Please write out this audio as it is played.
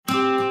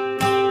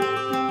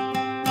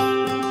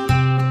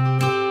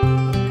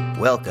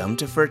Welcome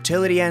to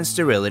Fertility and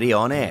Sterility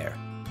on Air,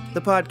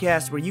 the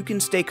podcast where you can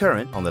stay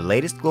current on the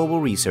latest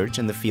global research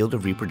in the field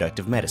of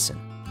reproductive medicine.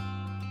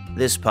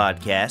 This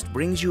podcast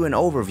brings you an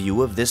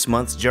overview of this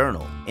month's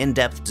journal,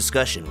 in-depth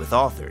discussion with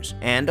authors,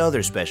 and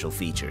other special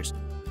features.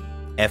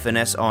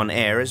 FNS On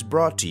Air is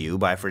brought to you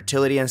by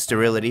Fertility and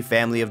Sterility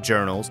family of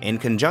journals in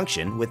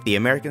conjunction with the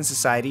American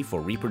Society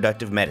for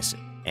Reproductive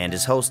Medicine, and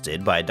is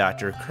hosted by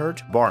Dr.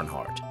 Kurt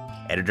Barnhart,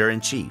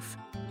 Editor-in-Chief,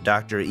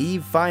 Dr.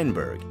 Eve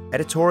Feinberg,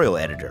 Editorial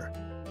Editor,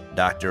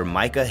 Dr.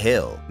 Micah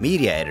Hill,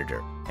 Media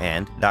Editor,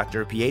 and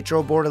Dr.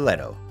 Pietro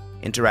Bortoletto,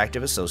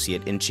 Interactive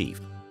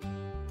Associate-in-Chief.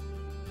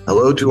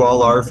 Hello to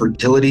all our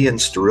Fertility and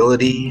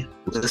Sterility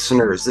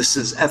listeners. This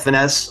is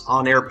FNS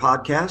On Air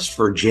podcast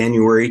for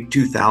January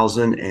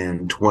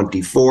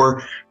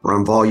 2024. We're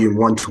on volume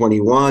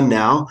 121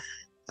 now,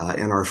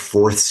 in our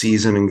fourth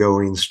season and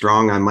going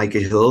strong. I'm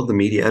Micah Hill, the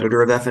media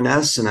editor of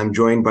FNS, and I'm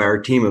joined by our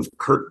team of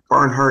Kurt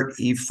Barnhart,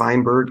 Eve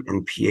Feinberg,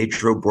 and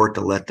Pietro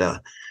Bortoletto.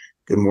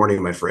 Good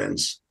morning, my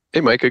friends.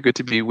 Hey, Micah, good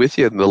to be with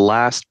you in the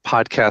last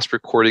podcast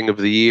recording of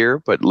the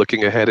year, but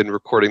looking ahead and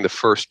recording the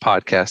first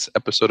podcast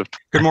episode of...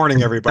 Good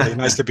morning, everybody.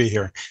 Nice to be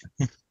here.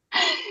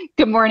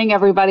 Good morning,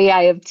 everybody.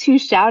 I have two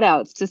shout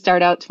outs to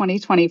start out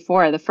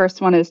 2024. The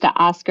first one is to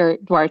Oscar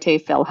Duarte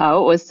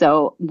Filho. It was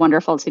so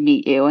wonderful to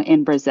meet you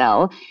in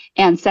Brazil.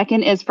 And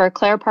second is for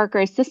Claire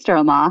Parker's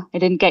sister-in-law. I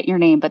didn't get your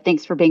name, but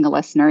thanks for being a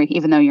listener,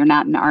 even though you're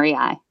not an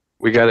REI.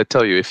 We got to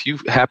tell you, if you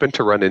happen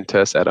to run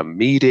into us at a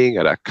meeting,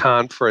 at a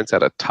conference,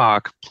 at a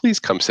talk, please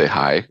come say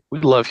hi. We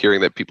love hearing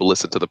that people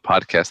listen to the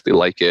podcast, they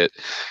like it.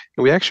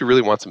 And we actually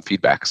really want some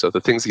feedback. So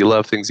the things you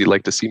love, things you'd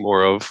like to see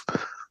more of,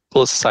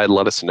 pull us aside,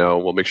 let us know.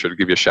 We'll make sure to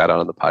give you a shout out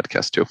on the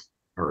podcast too.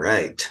 All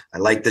right. I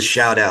like the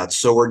shout outs.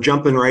 So we're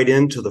jumping right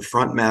into the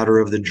front matter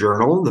of the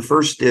journal. The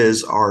first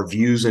is our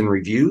views and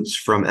reviews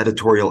from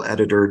editorial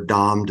editor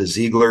Dom de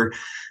Ziegler.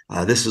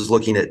 This is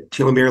looking at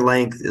telomere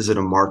length. Is it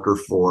a marker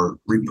for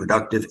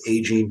reproductive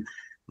aging?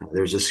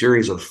 There's a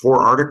series of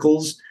 4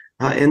 articles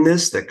in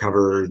this that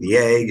cover the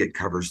egg. It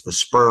covers the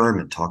sperm.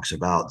 It talks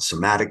about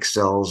somatic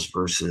cells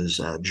versus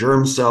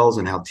germ cells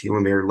and how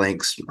telomere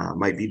lengths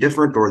might be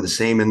different or the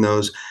same in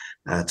those.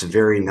 It's a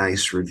very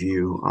nice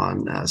review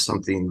on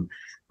something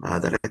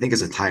that I think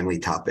is a timely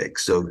topic.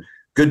 So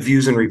good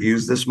views and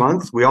reviews this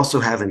month. We also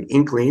have an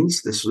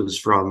Inklings. This was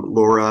from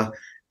Laura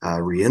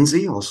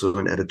Rienzi, also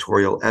an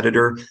editorial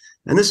editor.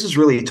 And this is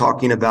really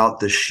talking about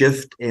the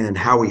shift in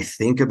how we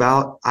think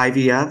about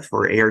IVF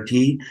or ART,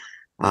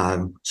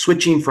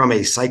 switching from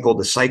a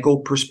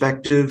cycle-to-cycle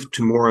perspective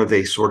to more of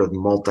a sort of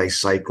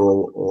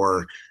multi-cycle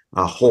or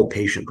a whole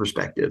patient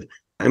perspective.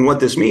 And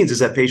what this means is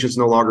that patients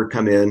no longer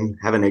come in,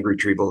 have an egg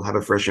retrieval, have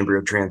a fresh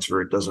embryo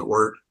transfer, it doesn't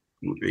work,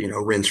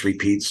 rinse,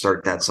 repeat,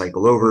 start that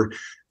cycle over.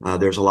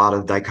 There's a lot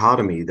of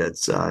dichotomy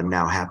that's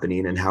now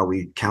happening in how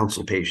we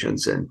counsel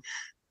patients. And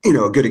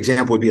a good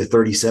example would be a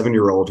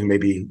 37-year-old who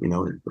maybe,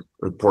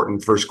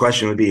 important first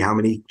question would be, how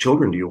many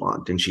children do you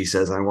want? And she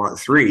says, I want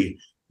 3.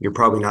 You're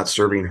probably not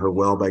serving her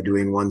well by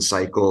doing one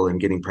cycle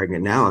and getting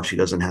pregnant now if she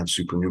doesn't have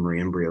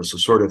supernumerary embryos. So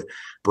sort of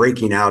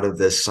breaking out of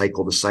this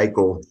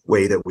cycle-to-cycle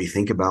way that we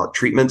think about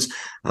treatments.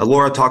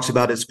 Laura talks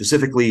about it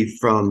specifically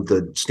from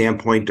the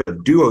standpoint of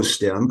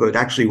duostem, but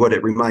actually what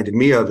it reminded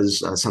me of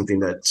is something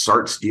that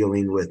SART's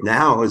dealing with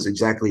now is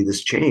exactly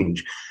this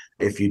change.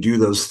 If you do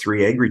those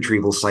 3 egg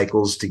retrieval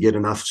cycles to get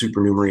enough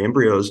supernumerary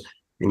embryos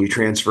and you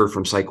transfer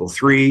from cycle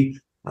 3,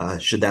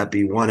 should that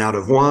be 1 out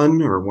of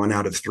 1 or 1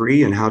 out of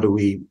 3? And how do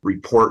we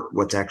report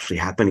what's actually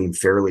happening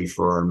fairly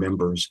for our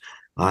members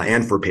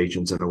and for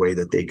patients in a way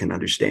that they can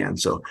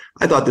understand? So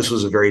I thought this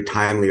was a very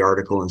timely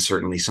article and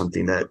certainly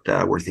something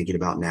that we're thinking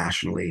about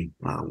nationally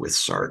with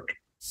SART.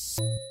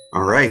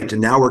 All right, and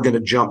now we're going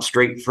to jump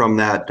straight from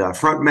that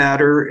front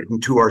matter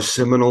into our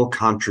seminal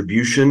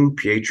contribution.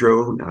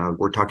 Pietro,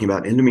 we're talking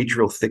about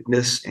endometrial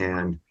thickness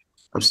and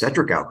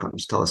obstetric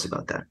outcomes. Tell us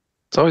about that.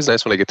 It's always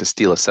nice when I get to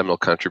steal a seminal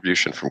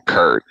contribution from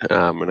Kurt.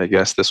 And I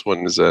guess this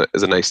one is a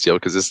nice deal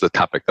because this is the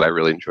topic that I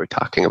really enjoy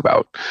talking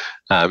about.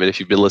 And if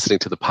you've been listening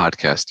to the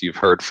podcast, you've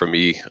heard from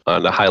me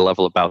on a high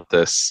level about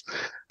this.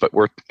 But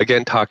we're,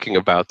 again, talking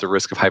about the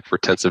risk of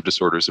hypertensive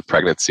disorders of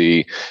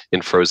pregnancy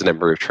in frozen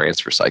embryo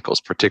transfer cycles,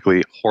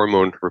 particularly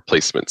hormone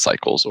replacement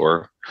cycles,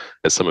 or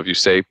as some of you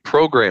say,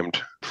 programmed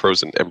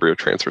frozen embryo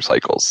transfer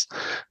cycles.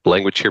 The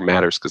language here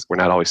matters because we're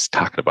not always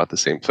talking about the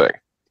same thing.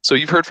 So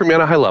you've heard from me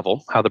on a high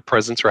level how the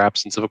presence or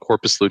absence of a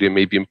corpus luteum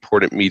may be an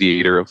important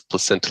mediator of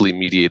placentally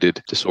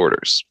mediated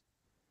disorders.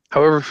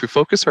 However, if we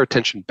focus our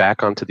attention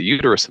back onto the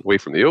uterus and away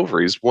from the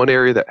ovaries, one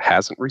area that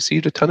hasn't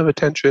received a ton of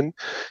attention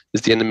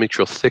is the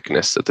endometrial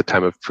thickness at the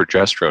time of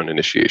progesterone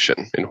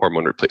initiation in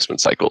hormone replacement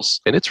cycles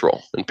and its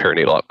role in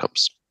perinatal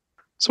outcomes.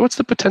 So what's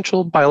the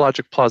potential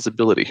biologic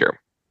plausibility here?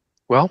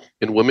 Well,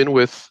 in women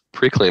with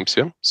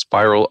preeclampsia,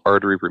 spiral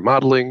artery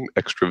remodeling,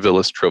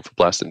 extravillous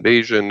trophoblast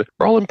invasion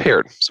are all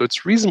impaired. So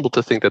it's reasonable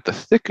to think that the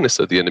thickness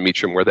of the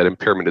endometrium where that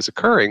impairment is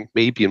occurring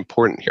may be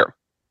important here.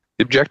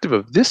 The objective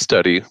of this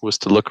study was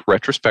to look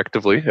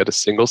retrospectively at a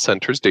single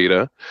center's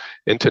data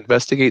and to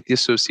investigate the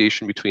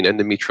association between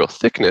endometrial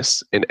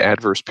thickness and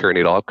adverse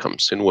perinatal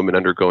outcomes in women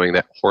undergoing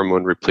that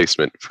hormone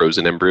replacement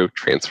frozen embryo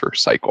transfer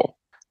cycle.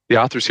 The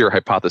authors here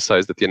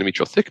hypothesized that the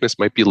endometrial thickness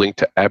might be linked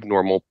to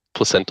abnormal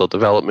placental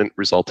development,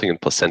 resulting in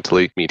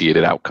placentally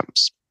mediated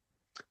outcomes.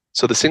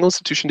 So the single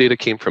institution data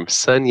came from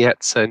Sun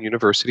Yat-sen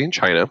University in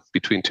China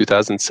between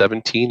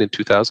 2017 and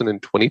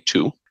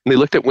 2022. And they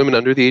looked at women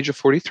under the age of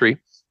 43,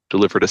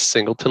 delivered a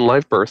singleton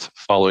live birth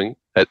following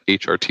that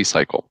HRT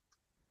cycle.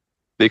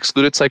 The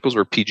excluded cycles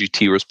where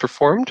PGT was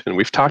performed, and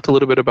we've talked a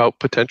little bit about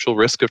potential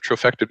risk of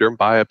trophectoderm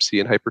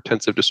biopsy and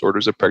hypertensive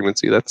disorders of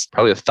pregnancy. That's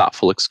probably a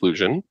thoughtful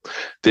exclusion.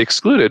 They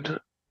excluded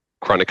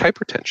chronic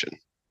hypertension,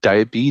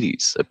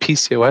 diabetes, a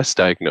PCOS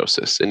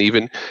diagnosis, and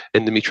even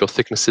endometrial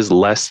thicknesses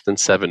less than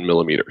 7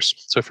 millimeters.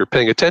 So if you're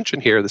paying attention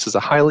here, this is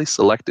a highly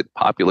selected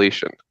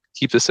population.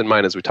 Keep this in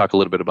mind as we talk a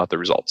little bit about the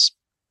results.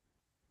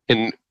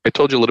 And I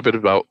told you a little bit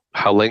about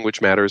how language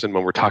matters, and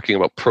when we're talking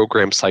about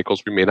program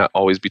cycles, we may not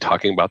always be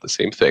talking about the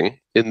same thing.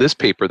 In this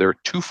paper, there are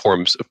two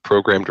forms of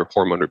programmed or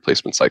hormone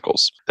replacement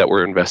cycles that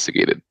were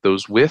investigated,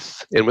 those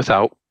with and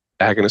without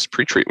agonist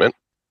pretreatment.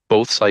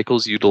 Both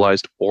cycles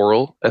utilized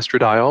oral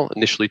estradiol,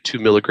 initially 2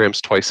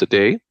 milligrams twice a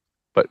day,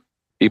 but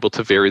able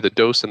to vary the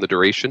dose and the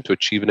duration to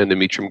achieve an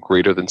endometrium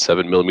greater than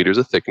 7 millimeters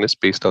of thickness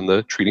based on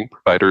the treating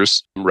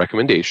provider's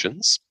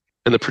recommendations.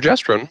 And the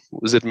progesterone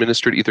was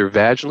administered either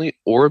vaginally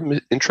or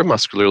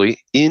intramuscularly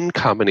in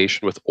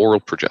combination with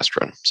oral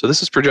progesterone. So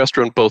this is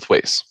progesterone both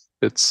ways.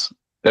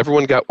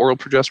 Everyone got oral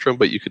progesterone,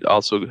 but you could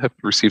also have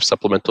received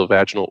supplemental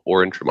vaginal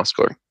or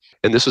intramuscular.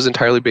 And this was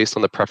entirely based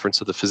on the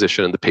preference of the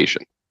physician and the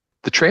patient.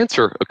 The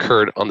transfer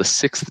occurred on the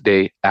 6th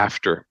day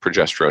after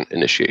progesterone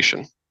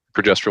initiation.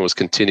 Progesterone was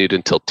continued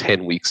until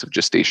 10 weeks of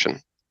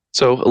gestation.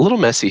 So a little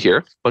messy here,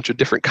 a bunch of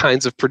different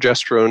kinds of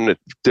progesterone,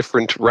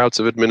 different routes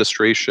of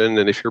administration.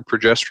 And if you're a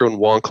progesterone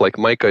wonk like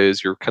Micah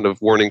is, your kind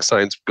of warning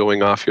signs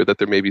going off here that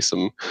there may be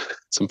some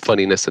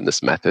funniness in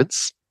this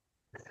methods.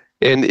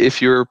 And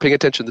if you're paying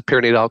attention to the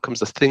perinatal outcomes,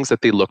 the things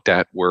that they looked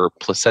at were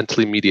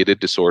placentally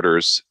mediated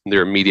disorders and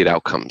their immediate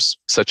outcomes,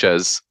 such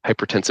as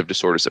hypertensive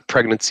disorders of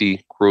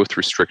pregnancy, growth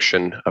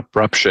restriction,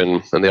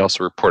 abruption, and they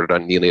also reported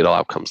on neonatal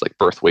outcomes like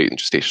birth weight and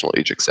gestational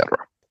age, etc.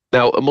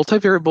 Now, a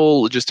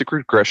multivariable logistic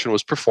regression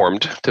was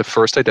performed to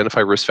first identify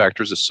risk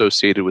factors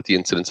associated with the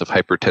incidence of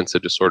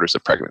hypertensive disorders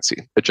of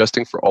pregnancy,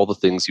 adjusting for all the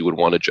things you would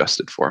want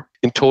adjusted for.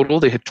 In total,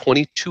 they had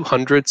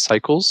 2,200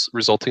 cycles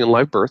resulting in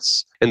live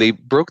births, and they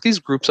broke these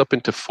groups up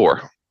into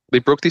four. They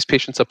broke these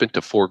patients up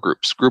into four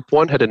groups. Group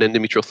 1 had an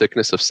endometrial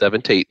thickness of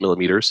 7 to 8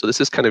 millimeters, so this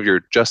is kind of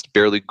your just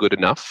barely good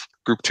enough.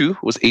 Group 2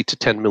 was 8 to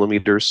 10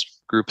 millimeters.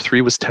 Group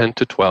 3 was 10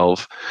 to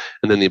 12.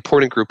 And then the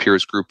important group here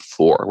is Group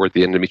 4, where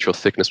the endometrial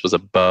thickness was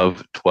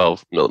above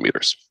 12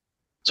 millimeters.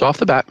 So off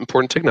the bat,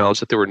 important to acknowledge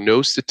that there were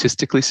no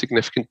statistically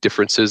significant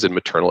differences in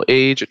maternal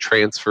age,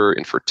 transfer,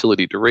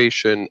 infertility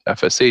duration,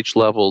 FSH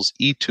levels,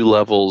 E2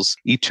 levels,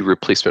 E2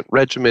 replacement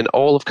regimen.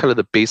 All of kind of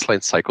the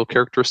baseline cycle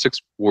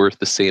characteristics were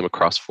the same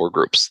across four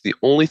groups. The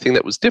only thing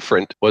that was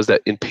different was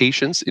that in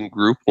patients in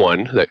Group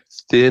 1, that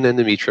thin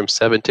endometrium,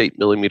 7 to 8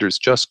 millimeters,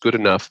 just good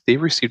enough, they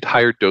received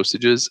higher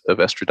dosages of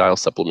estradiol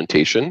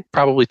supplementation,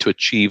 probably to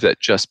achieve that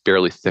just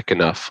barely thick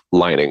enough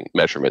lining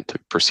measurement to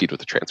proceed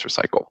with the transfer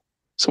cycle.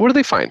 So what do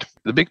they find?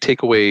 The big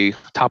takeaway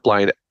top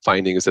line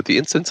finding is that the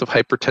incidence of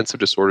hypertensive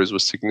disorders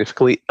was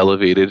significantly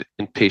elevated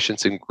in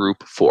patients in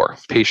Group 4,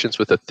 patients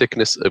with a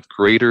thickness of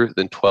greater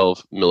than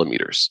 12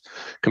 millimeters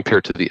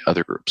compared to the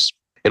other groups.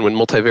 And when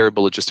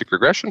multivariable logistic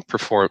regression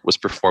was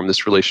performed,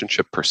 this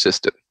relationship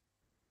persisted.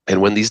 And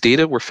when these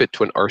data were fit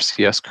to an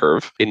RCS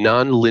curve, a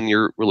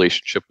nonlinear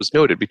relationship was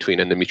noted between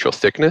endometrial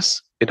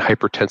thickness and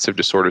hypertensive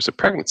disorders of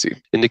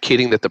pregnancy,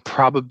 indicating that the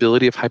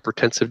probability of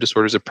hypertensive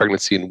disorders of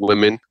pregnancy in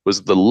women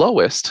was the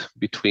lowest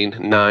between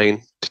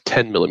 9 to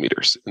 10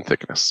 millimeters in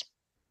thickness.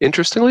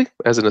 Interestingly,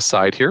 as an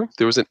aside here,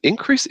 there was an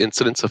increased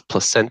incidence of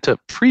placenta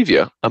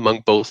previa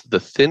among both the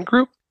thin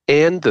group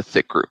and the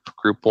thick group,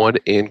 Group 1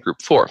 and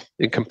Group 4,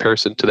 in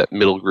comparison to that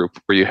middle group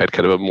where you had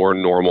kind of a more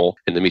normal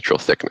endometrial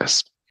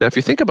thickness. Now, if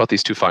you think about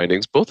these two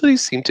findings, both of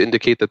these seem to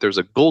indicate that there's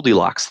a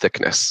Goldilocks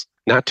thickness,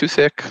 not too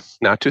thick,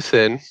 not too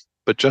thin,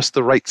 but just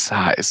the right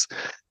size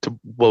to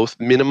both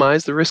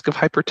minimize the risk of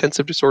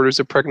hypertensive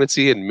disorders of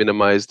pregnancy and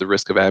minimize the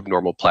risk of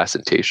abnormal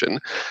placentation,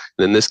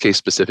 and in this case,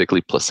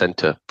 specifically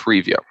placenta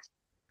previa.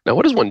 Now,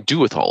 what does one do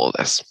with all of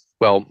this?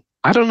 Well,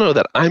 I don't know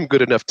that I'm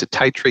good enough to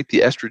titrate the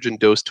estrogen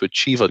dose to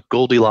achieve a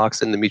Goldilocks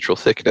endometrial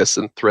thickness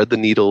and thread the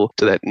needle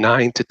to that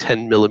 9 to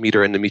 10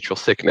 millimeter endometrial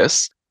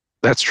thickness.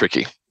 That's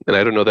tricky. And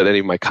I don't know that any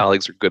of my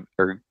colleagues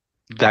are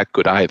that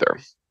good either.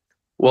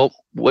 Well,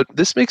 what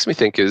this makes me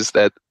think is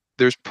that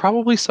there's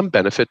probably some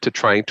benefit to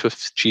trying to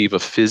achieve a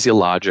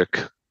physiologic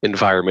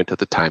environment at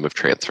the time of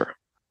transfer.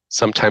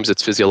 Sometimes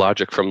it's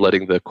physiologic from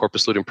letting the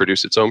corpus luteum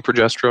produce its own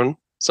progesterone.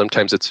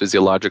 Sometimes it's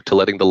physiologic to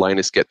letting the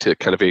linus get to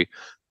kind of a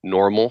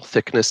normal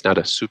thickness, not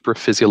a super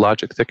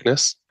physiologic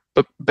thickness.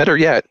 But better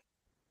yet,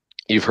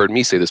 You've heard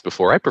me say this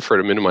before. I prefer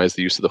to minimize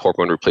the use of the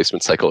hormone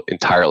replacement cycle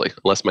entirely,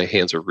 unless my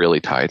hands are really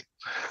tied.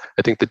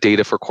 I think the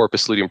data for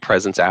corpus luteum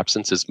presence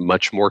absence is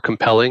much more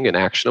compelling and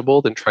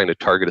actionable than trying to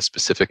target a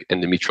specific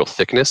endometrial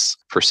thickness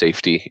for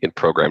safety in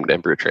programmed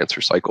embryo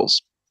transfer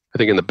cycles. I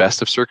think in the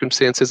best of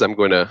circumstances, I'm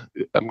going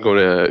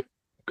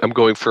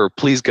for,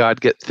 please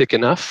God, get thick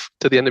enough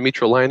to the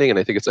endometrial lining. And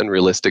I think it's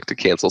unrealistic to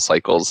cancel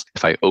cycles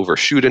if I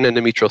overshoot an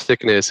endometrial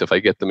thickness, if I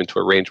get them into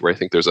a range where I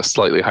think there's a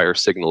slightly higher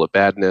signal of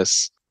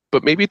badness.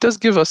 But maybe it does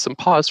give us some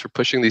pause for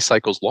pushing these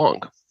cycles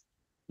long.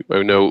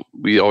 I know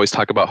we always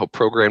talk about how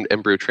programmed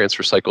embryo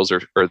transfer cycles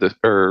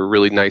are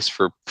really nice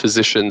for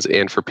physicians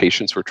and for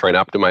patients who are trying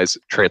to optimize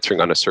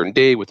transferring on a certain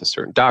day with a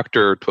certain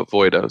doctor to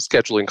avoid a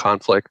scheduling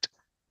conflict.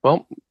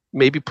 Well,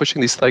 maybe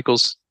pushing these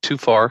cycles too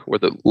far where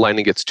the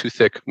lining gets too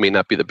thick may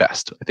not be the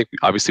best. I think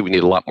obviously we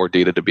need a lot more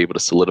data to be able to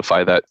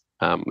solidify that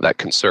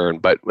concern.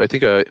 But I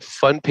think a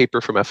fun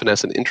paper from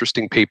FNS, an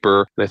interesting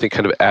paper, and I think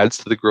kind of adds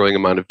to the growing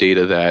amount of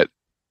data that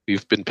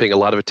we've been paying a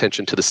lot of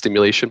attention to the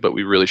stimulation, but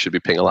we really should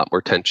be paying a lot more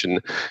attention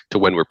to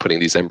when we're putting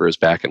these embryos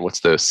back and what's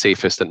the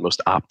safest and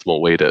most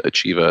optimal way to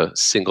achieve a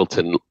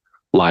singleton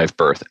live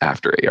birth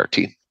after ART.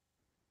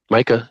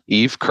 Micah,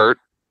 Eve, Kurt.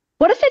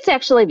 What if it's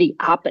actually the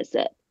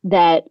opposite?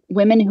 That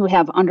women who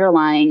have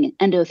underlying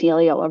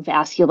endothelial or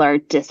vascular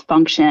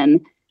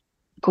dysfunction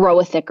grow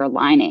a thicker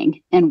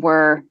lining, and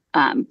we're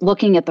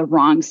looking at the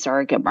wrong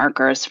surrogate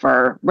markers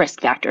for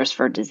risk factors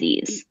for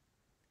disease.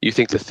 You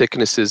think the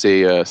thickness is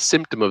a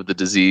symptom of the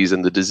disease,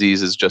 and the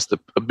disease is just the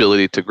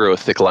ability to grow a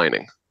thick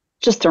lining?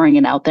 Just throwing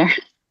it out there.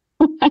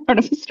 I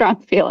don't have a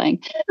strong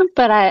feeling,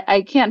 but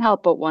I can't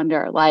help but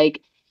wonder,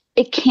 like,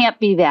 it can't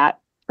be that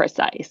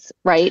precise,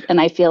 right? And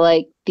I feel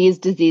like these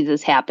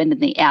diseases happen in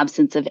the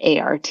absence of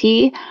ART.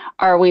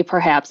 Are we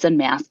perhaps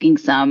unmasking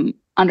some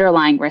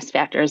underlying risk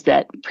factors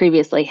that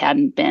previously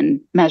hadn't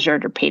been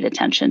measured or paid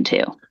attention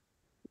to?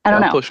 I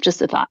don't know,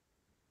 just a thought.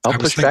 I'll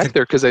push back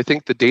there because I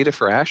think the data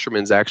for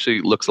Asherman's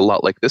actually looks a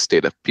lot like this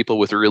data. People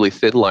with really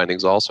thin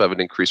linings also have an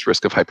increased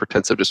risk of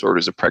hypertensive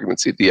disorders of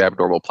pregnancy, the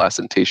abnormal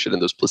placentation,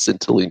 and those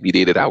placentally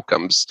mediated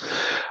outcomes.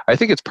 I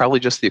think it's probably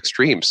just the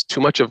extremes.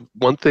 Too much of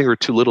one thing or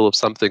too little of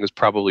something is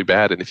probably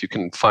bad. And if you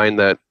can find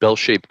that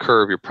bell-shaped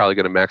curve, you're probably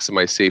going to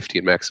maximize safety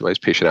and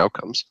maximize patient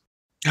outcomes.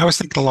 I was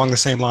thinking along the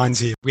same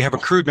lines. We have a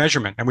crude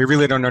measurement, and we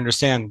really don't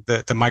understand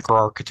the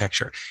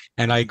microarchitecture.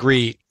 And I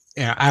agree.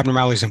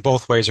 Abnormalities in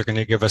both ways are going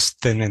to give us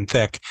thin and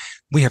thick.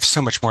 We have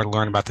so much more to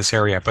learn about this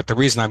area. But the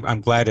reason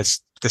I'm glad it's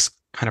this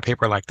kind of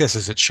paper like this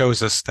is it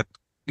shows us that,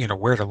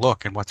 where to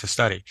look and what to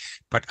study.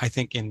 But I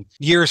think in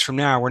years from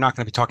now, we're not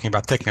going to be talking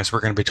about thickness.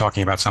 We're going to be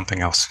talking about something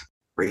else.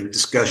 Great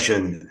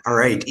discussion. All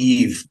right,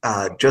 Eve,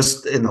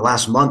 just in the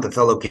last month, a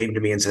fellow came to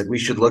me and said, we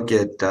should look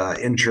at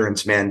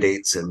insurance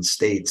mandates in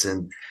states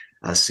and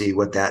see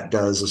what that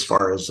does as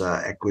far as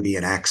equity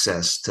and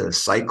access to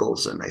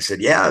cycles. And I said,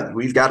 yeah,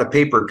 we've got a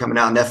paper coming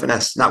out in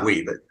FNS. Not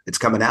we, but it's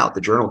coming out.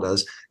 The journal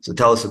does. So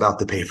tell us about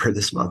the paper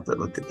this month that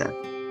looked at that.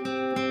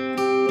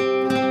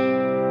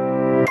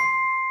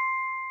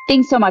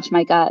 Thanks so much,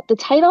 Micah. The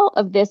title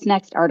of this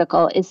next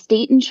article is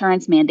State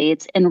Insurance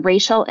Mandates and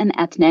Racial and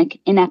Ethnic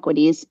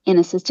Inequities in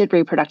Assisted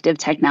Reproductive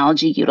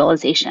Technology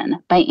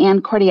Utilization by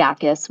Ann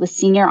Kordiakis with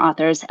senior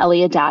authors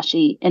Elia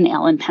Dashi and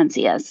Alan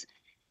Penzias.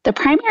 The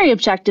primary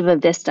objective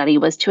of this study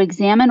was to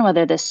examine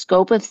whether the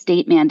scope of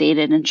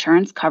state-mandated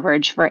insurance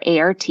coverage for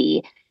ART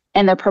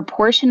and the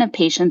proportion of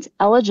patients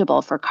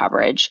eligible for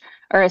coverage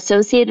are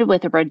associated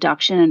with a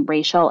reduction in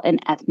racial and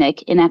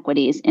ethnic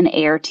inequities in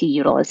ART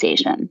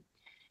utilization.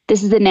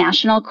 This is a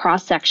national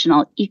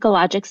cross-sectional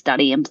ecologic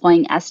study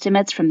employing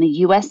estimates from the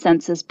U.S.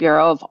 Census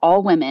Bureau of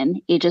all women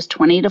ages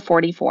 20 to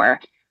 44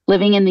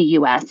 living in the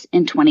U.S.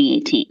 in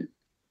 2018.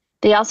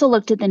 They also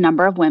looked at the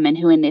number of women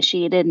who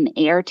initiated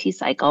an ART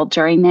cycle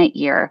during that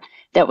year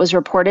that was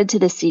reported to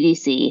the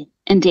CDC,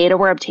 and data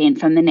were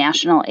obtained from the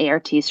National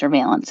ART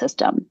Surveillance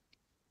System.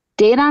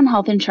 Data on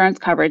health insurance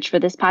coverage for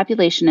this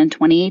population in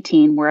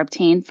 2018 were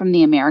obtained from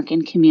the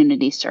American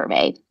Community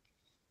Survey.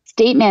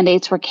 State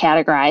mandates were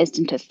categorized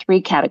into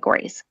 3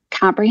 categories: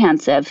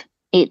 comprehensive,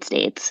 8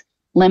 states,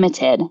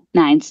 limited,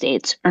 9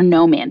 states, or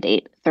no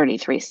mandate,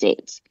 33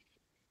 states.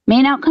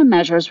 Main outcome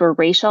measures were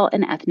racial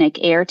and ethnic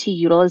ART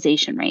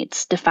utilization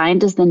rates,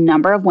 defined as the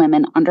number of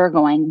women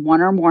undergoing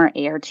one or more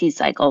ART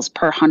cycles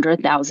per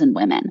 100,000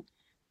 women.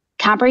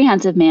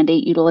 Comprehensive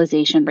mandate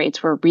utilization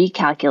rates were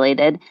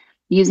recalculated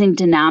using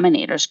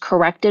denominators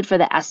corrected for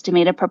the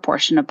estimated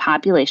proportion of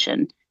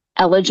population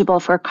eligible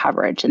for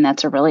coverage, and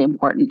that's a really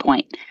important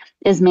point,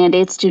 as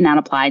mandates do not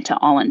apply to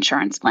all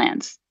insurance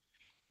plans.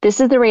 This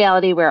is the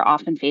reality we're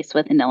often faced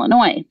with in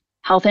Illinois.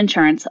 Health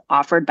insurance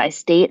offered by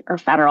state or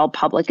federal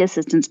public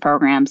assistance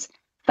programs,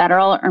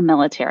 federal or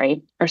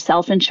military, or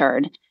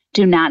self-insured,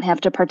 do not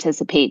have to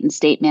participate in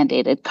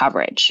state-mandated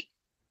coverage.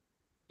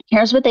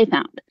 Here's what they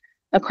found.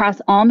 Across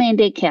all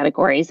mandate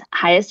categories,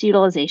 highest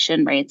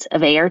utilization rates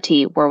of ART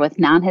were with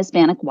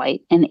non-Hispanic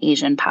white and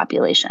Asian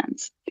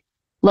populations.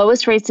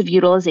 Lowest rates of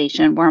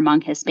utilization were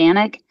among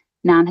Hispanic,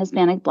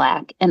 non-Hispanic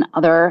Black, and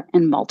other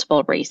and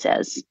multiple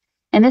races.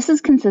 And this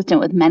is consistent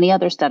with many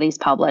other studies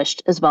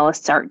published, as well as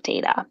SART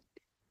data.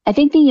 I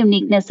think the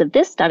uniqueness of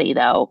this study,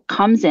 though,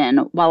 comes in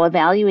while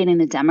evaluating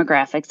the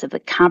demographics of the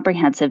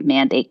comprehensive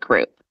mandate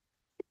group.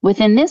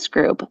 Within this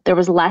group, there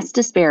was less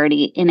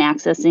disparity in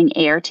accessing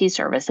ART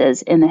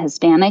services in the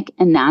Hispanic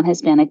and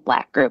non-Hispanic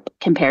Black group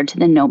compared to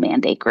the no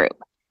mandate group.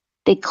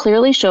 They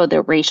clearly showed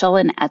that racial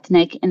and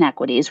ethnic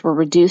inequities were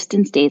reduced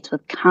in states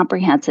with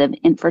comprehensive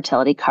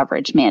infertility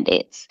coverage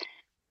mandates.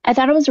 I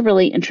thought it was a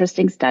really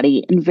interesting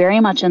study and very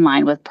much in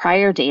line with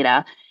prior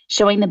data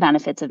showing the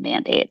benefits of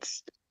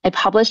mandates. I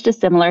published a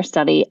similar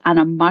study on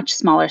a much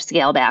smaller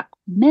scale back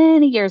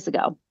many years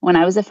ago when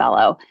I was a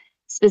fellow,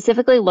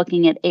 specifically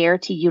looking at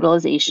ART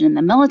utilization in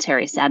the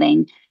military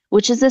setting,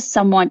 which is a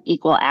somewhat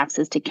equal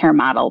access to care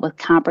model with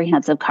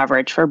comprehensive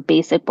coverage for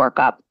basic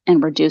workup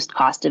and reduced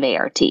cost of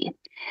ART.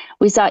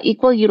 We saw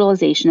equal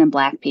utilization in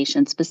Black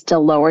patients, but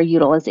still lower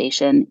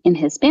utilization in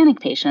Hispanic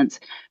patients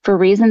for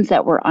reasons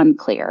that were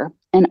unclear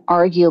and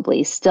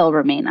arguably still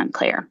remain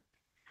unclear.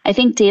 I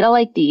think data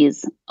like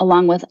these,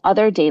 along with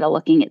other data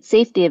looking at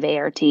safety of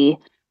ART,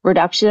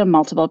 reduction of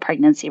multiple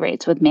pregnancy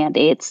rates with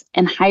mandates,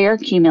 and higher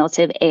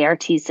cumulative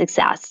ART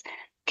success,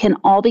 can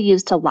all be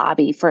used to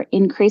lobby for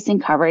increasing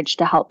coverage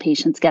to help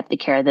patients get the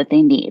care that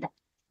they need.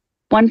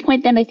 One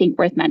point that I think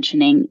worth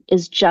mentioning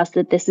is just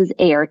that this is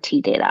ART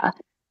data.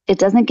 It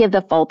doesn't give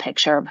the full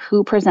picture of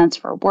who presents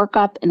for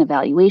workup and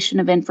evaluation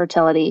of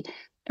infertility,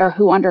 or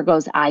who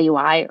undergoes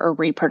IUI or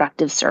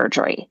reproductive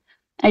surgery.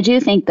 I do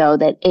think, though,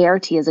 that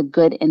ART is a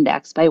good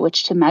index by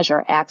which to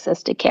measure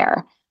access to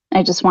care.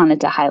 I just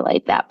wanted to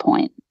highlight that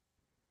point.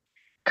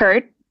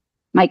 Kurt,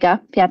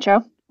 Micah,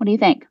 Pietro, what do you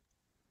think?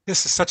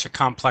 This is such a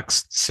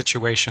complex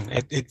situation.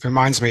 It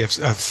reminds me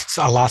of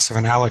lots of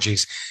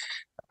analogies.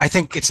 I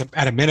think it's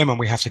at a minimum,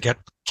 we have to get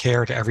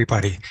care to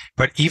everybody.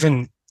 But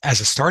even as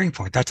a starting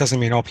point, that doesn't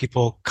mean all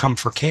people come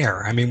for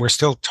care. I mean, we're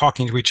still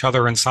talking to each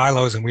other in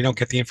silos and we don't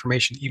get the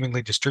information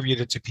evenly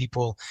distributed to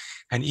people.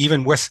 And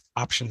even with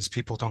options,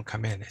 people don't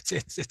come in.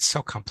 It's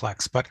so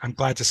complex, but I'm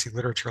glad to see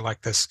literature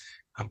like this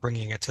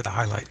bringing it to the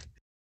highlight.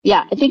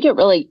 Yeah, I think it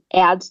really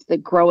adds to the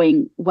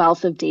growing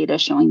wealth of data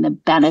showing the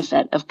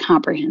benefit of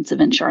comprehensive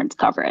insurance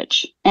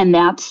coverage. And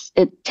that's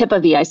a tip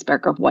of the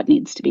iceberg of what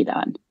needs to be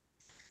done.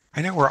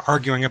 I know we're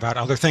arguing about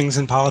other things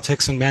in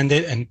politics and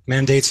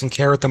mandates and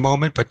care at the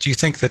moment, but do you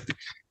think that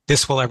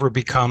this will ever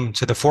become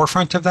to the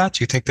forefront of that?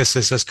 Do you think this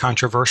is as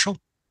controversial?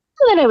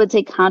 Not that I would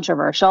say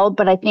controversial,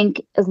 but I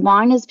think as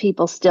long as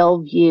people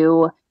still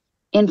view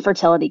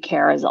infertility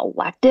care as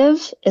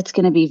elective, it's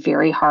going to be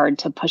very hard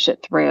to push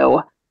it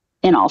through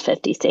in all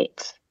 50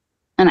 states.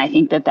 And I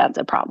think that that's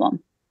a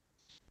problem.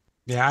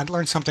 Yeah, I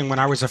learned something when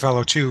I was a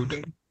fellow too,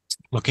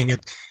 looking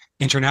at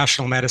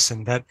international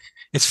medicine, that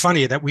it's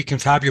funny that we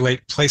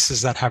confabulate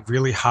places that have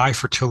really high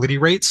fertility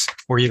rates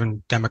or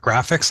even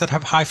demographics that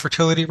have high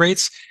fertility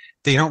rates.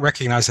 They don't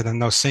recognize that in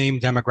those same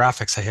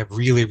demographics, they have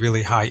really,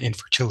 really high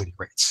infertility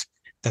rates,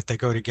 that they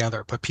go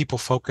together. But people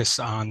focus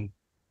on,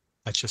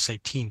 let's just say,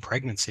 teen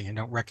pregnancy and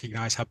don't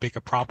recognize how big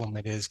a problem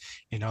it is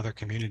in other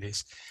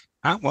communities.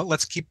 Well,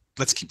 let's keep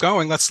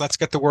going. Let's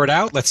get the word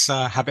out. Let's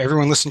have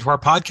everyone listen to our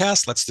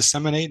podcast. Let's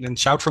disseminate and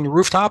shout from the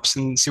rooftops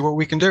and see what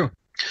we can do.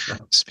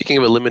 Speaking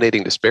of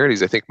eliminating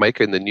disparities, I think,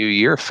 Micah, in the new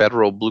year,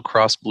 federal Blue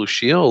Cross Blue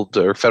Shield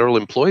or federal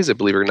employees, I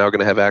believe, are now going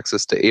to have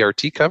access to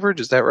ART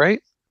coverage. Is that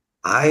right?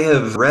 I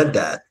have read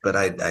that, but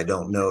I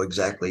don't know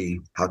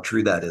exactly how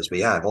true that is. But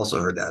yeah, I've also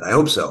heard that. I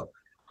hope so.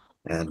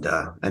 And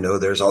I know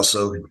there's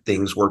also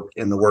things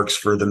in the works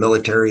for the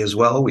military as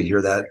well. We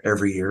hear that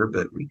every year,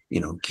 but we,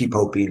 keep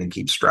hoping and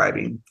keep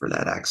striving for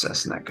that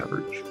access and that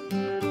coverage.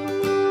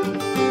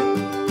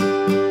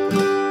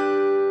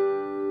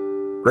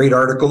 Great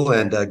article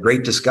and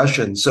great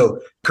discussion.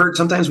 So, Kurt,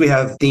 sometimes we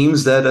have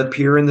themes that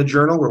appear in the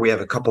journal where we have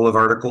a couple of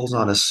articles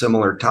on a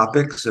similar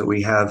topic. So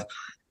we have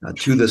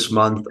two this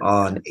month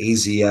on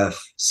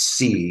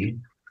AZF-C.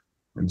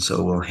 And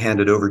so we'll hand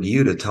it over to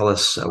you to tell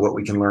us what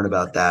we can learn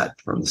about that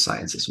from the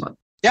science this month.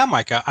 Yeah,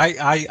 Micah,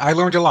 I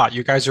learned a lot.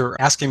 You guys are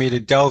asking me to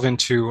delve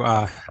into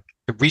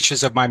the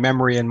reaches of my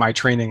memory and my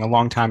training a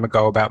long time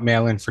ago about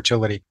male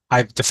infertility.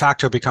 I've de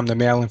facto become the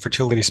male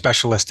infertility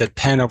specialist at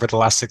Penn over the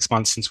last 6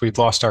 months since we've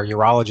lost our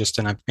urologist,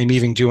 and I'm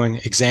even doing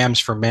exams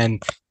for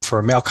men for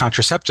a male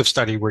contraceptive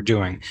study we're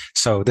doing.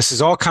 So this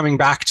is all coming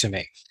back to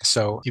me.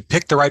 So you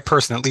picked the right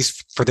person, at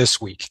least for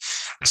this week.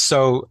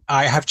 So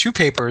I have two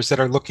papers that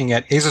are looking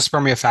at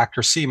azoospermia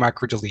factor C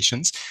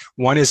microdeletions.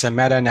 One is a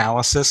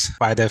meta-analysis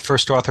by the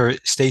first author,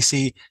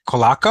 Stacy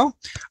Kolako.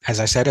 As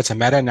I said, it's a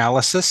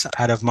meta-analysis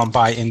out of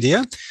Mumbai,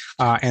 India.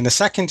 And the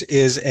second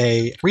is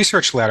a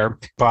research letter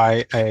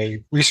by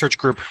a research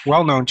group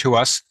well known to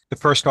us. The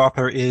first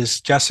author is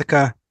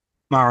Jessica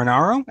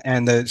Marinaro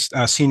and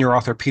the senior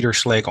author, Peter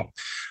Schlegel.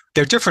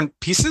 They're different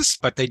pieces,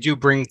 but they do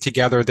bring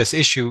together this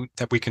issue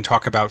that we can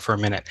talk about for a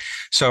minute.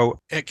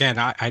 So again,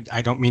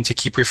 I don't mean to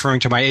keep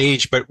referring to my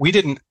age, but we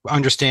didn't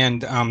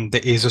understand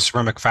the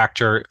azoospermic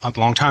factor a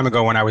long time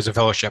ago when I was a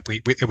fellowship.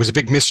 It was a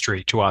big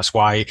mystery to us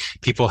why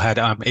people had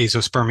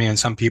azoospermia in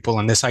some people,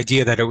 and this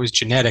idea that it was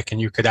genetic and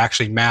you could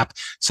actually map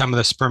some of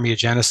the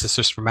spermiogenesis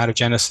or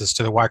spermatogenesis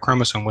to the Y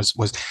chromosome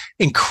was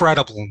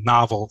incredible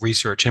novel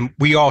research. And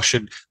we all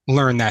should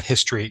learn that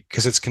history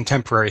because it's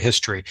contemporary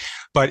history.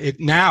 But it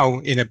now,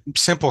 in a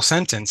simple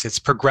sentence, it's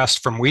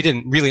progressed from we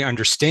didn't really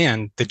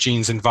understand the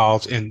genes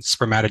involved in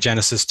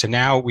spermatogenesis to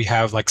now we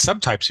have like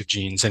subtypes of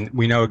genes and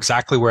we know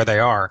exactly where they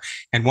are.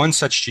 And one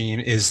such gene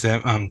is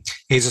the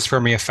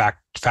azoospermia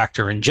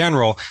factor in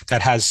general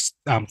that has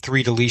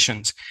 3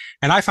 deletions.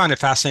 And I found it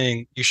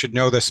fascinating. You should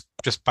know this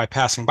just by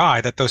passing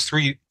by, that those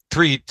three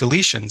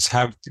deletions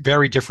have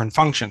very different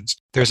functions.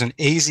 There's an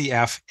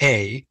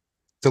AZFA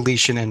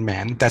deletion in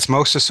men that's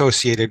most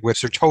associated with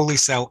Sertoli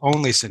cell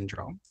only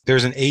syndrome.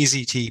 There's an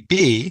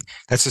AZTB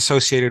that's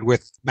associated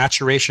with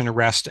maturation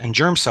arrest and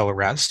germ cell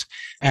arrest.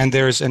 And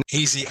there's an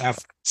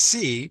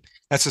AZFC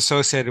that's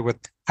associated with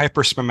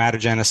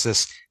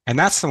hyperspermatogenesis. And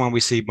that's the one we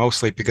see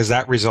mostly because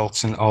that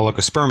results in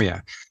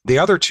oligospermia. The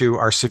other 2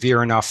 are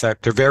severe enough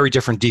that they're very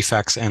different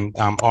defects and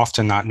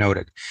often not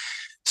noted.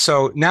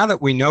 So now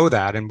that we know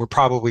that, and we're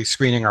probably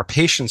screening our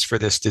patients for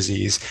this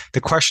disease,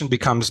 the question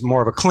becomes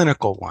more of a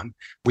clinical one.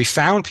 We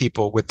found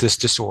people with this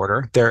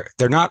disorder. They're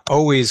not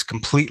always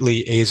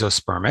completely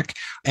azoospermic,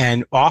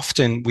 and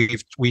often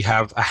we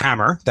have a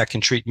hammer that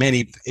can treat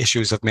many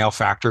issues of male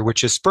factor,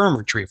 which is sperm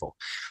retrieval.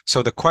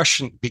 So the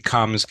question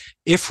becomes,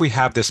 if we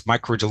have this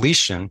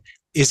microdeletion,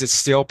 is it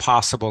still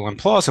possible and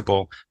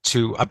plausible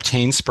to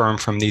obtain sperm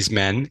from these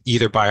men,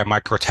 either by a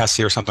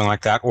microtesty or something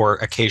like that, or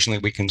occasionally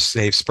we can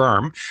save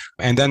sperm?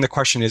 And then the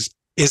question is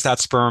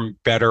that sperm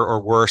better or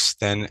worse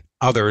than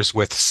others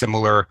with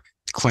similar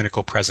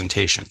clinical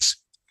presentations?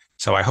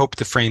 So I hope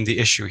to frame the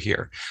issue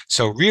here.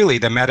 So really,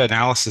 the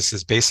meta-analysis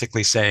is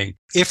basically saying,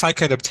 if I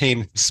could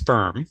obtain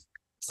sperm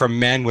from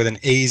men with an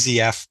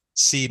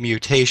AZFC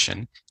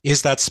mutation,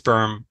 is that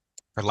sperm,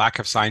 for lack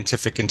of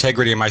scientific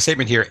integrity in my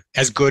statement here,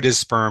 as good as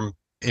sperm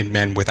in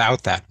men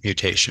without that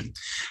mutation?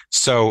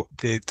 So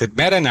the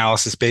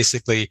meta-analysis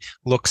basically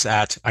looks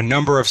at a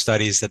number of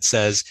studies that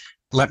says,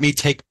 let me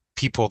take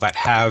people that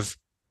have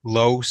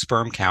low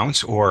sperm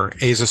counts or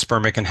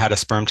azoospermic and had a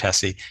sperm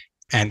testy,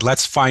 and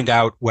let's find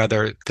out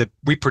whether the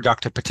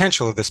reproductive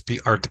potential of this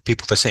are the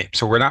people the same.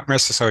 So we're not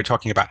necessarily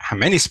talking about how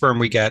many sperm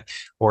we get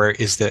or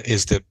is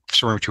the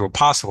sperm retrieval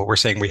possible. We're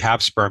saying we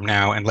have sperm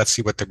now and let's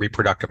see what the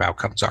reproductive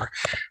outcomes are.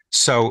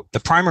 So the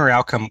primary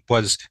outcome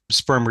was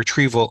sperm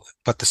retrieval,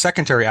 but the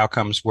secondary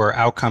outcomes were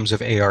outcomes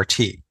of ART.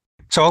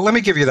 So let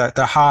me give you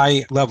the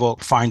high level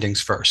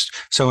findings first.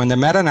 So in the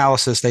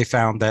meta-analysis, they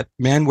found that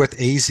men with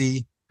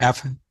AZFC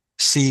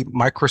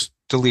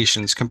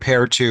microdeletions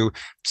compared to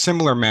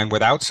similar men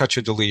without such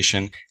a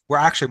deletion were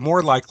actually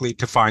more likely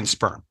to find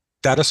sperm.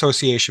 That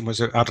association was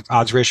an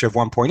odds ratio of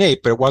 1.8,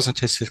 but it wasn't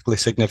statistically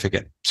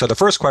significant. So the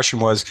first question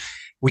was,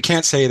 we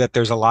can't say that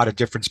there's a lot of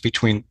difference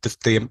between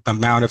the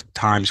amount of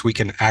times we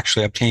can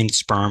actually obtain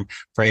sperm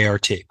for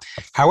ART.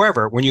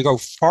 However, when you go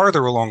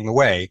farther along the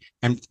way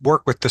and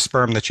work with the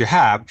sperm that you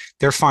have,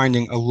 they're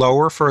finding a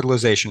lower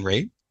fertilization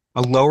rate,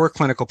 a lower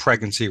clinical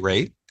pregnancy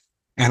rate,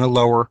 and a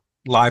lower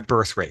live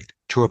birth rate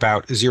to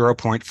about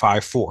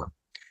 0.54.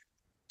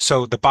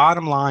 So the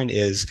bottom line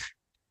is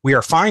we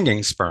are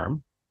finding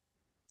sperm,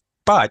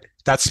 but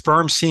that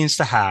sperm seems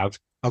to have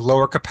a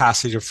lower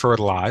capacity to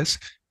fertilize,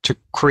 to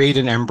create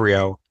an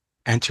embryo,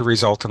 and to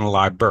result in a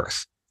live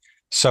birth.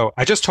 So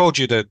I just told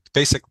you the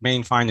basic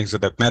main findings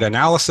of the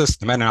meta-analysis.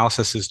 The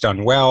meta-analysis is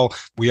done well.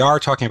 We are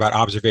talking about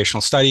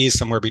observational studies,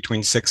 somewhere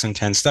between 6 and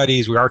 10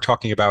 studies. We are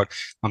talking about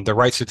the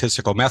right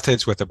statistical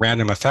methods with the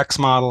random effects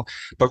model.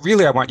 But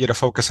really, I want you to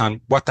focus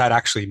on what that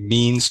actually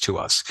means to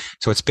us.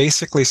 So it's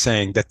basically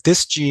saying that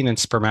this gene in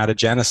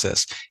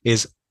spermatogenesis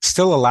is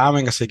still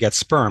allowing us to get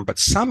sperm, but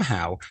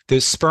somehow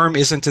the sperm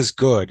isn't as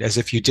good as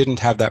if you didn't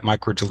have that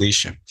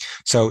microdeletion.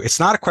 So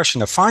it's not a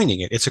question of finding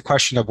it, it's a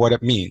question of what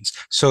it means.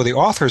 So the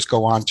authors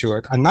go on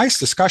to a nice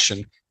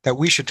discussion that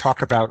we should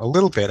talk about a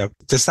little bit of,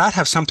 does that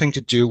have something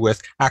to do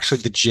with actually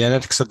the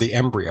genetics of the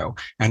embryo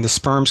and the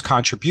sperm's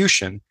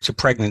contribution to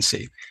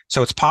pregnancy?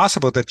 So it's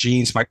possible that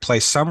genes might play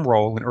some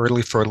role in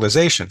early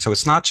fertilization. So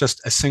it's not just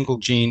a single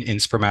gene in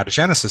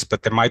spermatogenesis,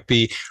 but there might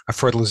be a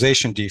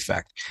fertilization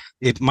defect.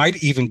 It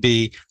might even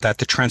be that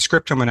the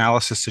transcriptome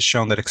analysis has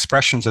shown that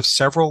expressions of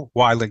several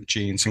Y-linked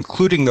genes,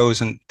 including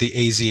those in the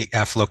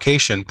AZF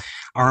location,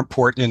 are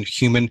important in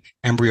human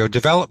embryo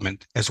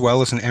development, as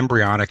well as in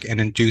embryonic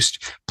and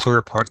induced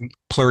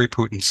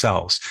pluripotent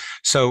cells.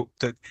 So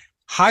the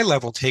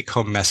high-level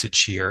take-home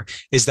message here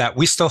is that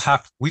we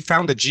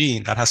found a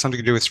gene that has something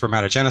to do with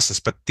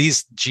spermatogenesis, but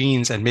these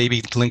genes and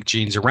maybe linked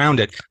genes around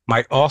it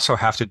might also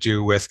have to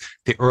do with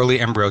the early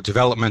embryo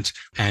development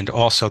and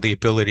also the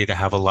ability to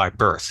have a live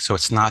birth. So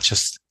it's not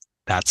just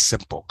that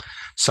simple.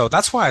 So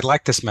that's why I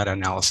like this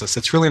meta-analysis.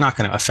 It's really not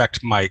going to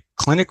affect my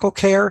clinical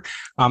care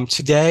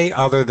today,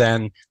 other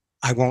than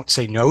I won't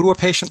say no to a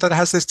patient that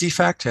has this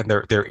defect, and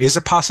there is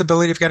a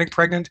possibility of getting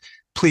pregnant.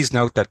 Please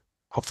note that,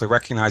 hopefully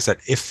recognize that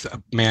if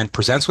a man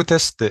presents with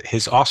this, that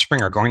his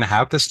offspring are going to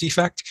have this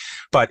defect,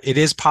 but it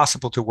is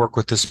possible to work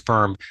with the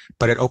sperm,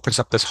 but it opens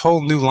up this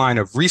whole new line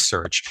of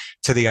research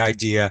to the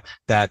idea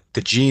that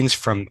the genes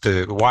from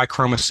the Y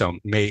chromosome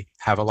may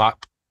have a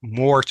lot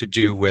more to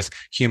do with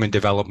human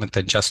development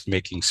than just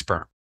making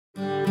sperm.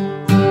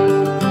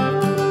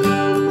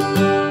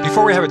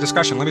 Before we have a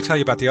discussion, let me tell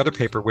you about the other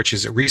paper, which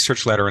is a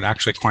research letter and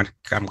actually kind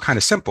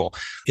of simple.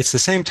 It's the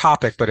same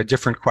topic, but a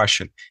different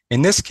question.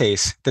 In this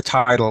case, the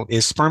title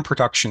is Sperm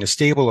Production is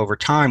Stable Over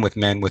Time with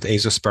Men with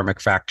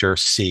Azoospermic Factor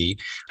C,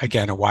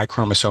 again, a Y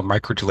chromosome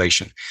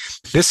microdeletion.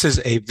 This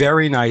is a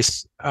very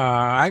nice,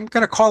 I'm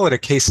going to call it a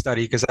case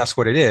study because that's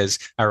what it is,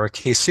 or a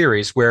case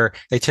series, where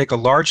they take a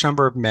large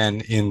number of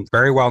men in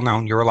very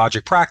well-known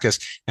urologic practice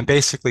and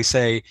basically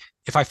say,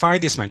 if I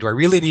find these men, do I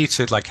really need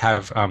to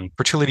have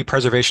fertility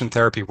preservation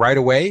therapy right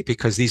away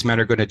because these men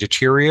are going to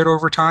deteriorate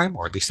over time,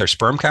 or at least their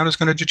sperm count is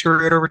going to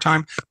deteriorate over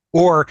time?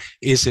 Or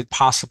is it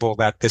possible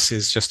that this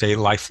is just a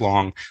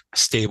lifelong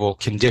stable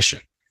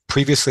condition?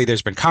 Previously,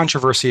 there's been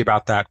controversy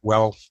about that,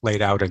 well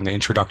laid out in the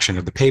introduction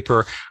of the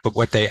paper. But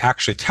what they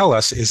actually tell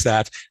us is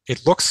that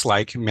it looks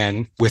like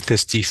men with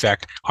this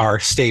defect are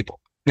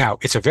stable. Now,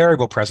 it's a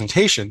variable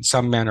presentation.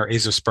 Some men are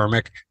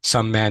azoospermic.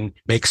 Some men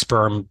make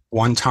sperm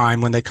one time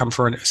when they come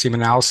for a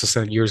semen analysis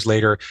and years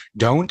later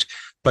don't.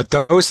 But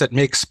those that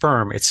make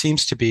sperm, it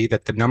seems to be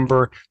that the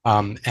number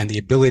and the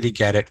ability to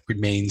get it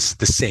remains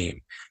the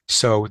same.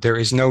 So there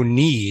is no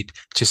need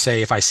to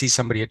say, if I see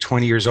somebody at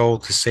 20 years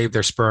old, to save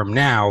their sperm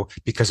now,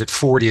 because at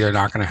 40, they're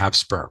not going to have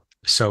sperm.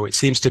 So it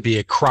seems to be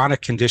a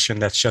chronic condition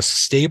that's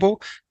just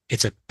stable.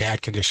 It's a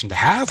bad condition to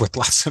have with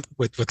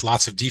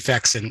lots of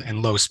defects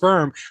and low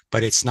sperm,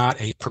 but it's not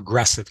a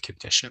progressive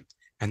condition.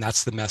 And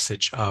that's the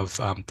message of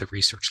the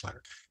research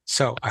letter.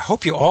 So I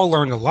hope you all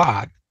learned a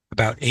lot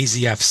about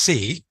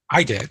AZFC.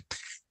 I did.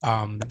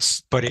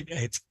 But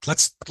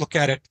let's look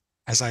at it,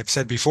 as I've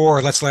said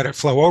before, let's let it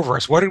flow over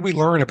us. What did we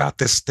learn about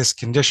this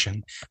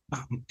condition?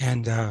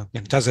 And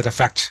does it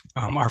affect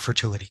our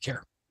fertility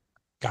care?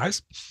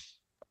 Guys?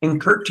 And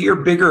Kurt, to your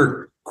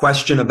bigger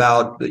question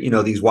about,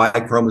 these Y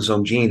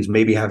chromosome genes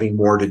maybe having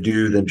more to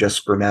do than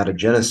just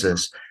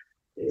spermatogenesis,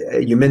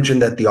 you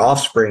mentioned that the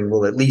offspring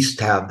will at least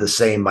have the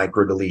same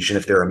microdeletion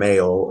if they're a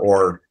male,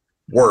 or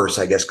worse,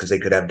 I guess, because they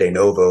could have de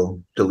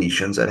novo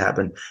deletions that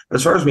happen. But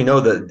as far as we know,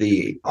 that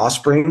the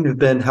offspring have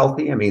been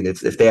healthy. I mean,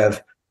 if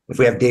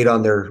we have data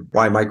on their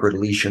Y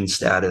microdeletion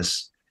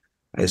status,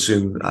 I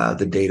assume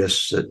the data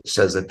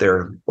says that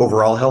they're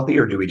overall healthy,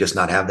 or do we just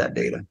not have that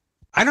data?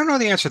 I don't know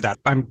the answer to that.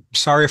 I'm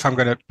sorry if I'm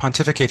going to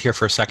pontificate here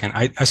for a second.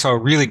 I saw a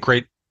really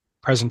great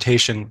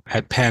presentation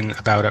at Penn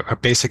about a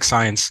basic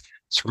science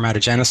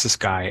spermatogenesis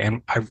guy.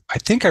 And I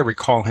think I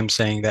recall him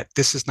saying that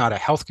this is not a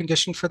health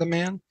condition for the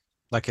man,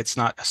 like it's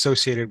not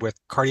associated with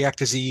cardiac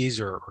disease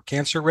or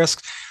cancer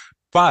risks.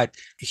 But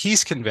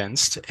he's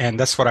convinced, and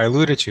that's what I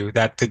alluded to,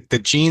 that the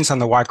genes on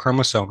the Y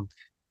chromosome,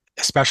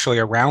 especially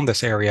around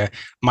this area,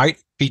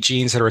 might be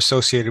genes that are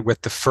associated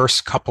with the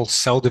first couple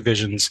cell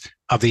divisions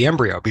of the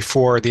embryo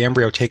before the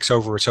embryo takes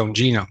over its own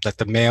genome, that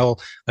the male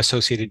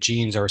associated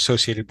genes are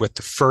associated with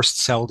the first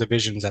cell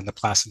divisions and the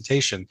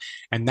placentation.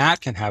 And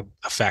that can have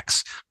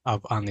effects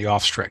on the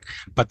offspring.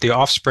 But the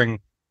offspring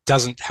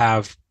doesn't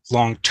have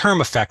long-term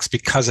effects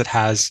because it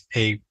has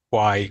a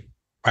Y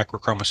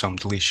microchromosome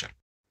deletion.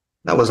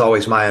 That was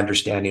always my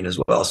understanding as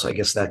well. So I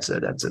guess that's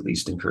at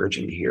least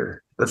encouraging to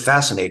hear. But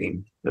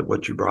fascinating that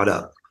what you brought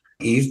up.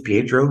 Eve,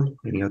 Pietro,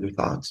 any other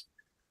thoughts?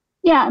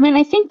 Yeah, I mean,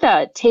 I think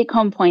the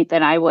take-home point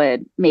that I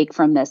would make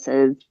from this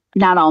is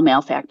not all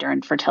male factor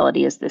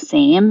infertility is the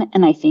same.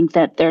 And I think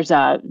that there's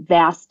a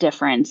vast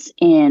difference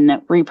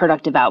in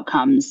reproductive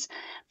outcomes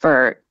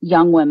for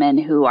young women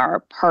who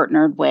are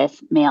partnered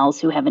with males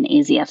who have an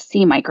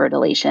AZFC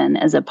microdeletion,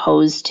 as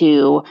opposed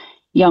to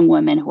young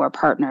women who are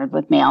partnered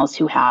with males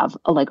who have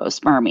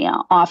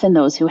oligospermia. Often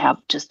those who have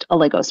just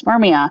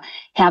oligospermia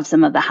have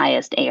some of the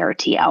highest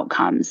ART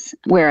outcomes,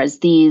 whereas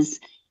these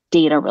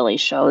data really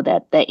show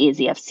that the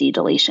AZFC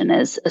deletion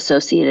is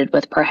associated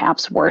with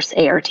perhaps worse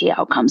ART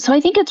outcomes. So I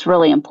think it's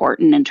really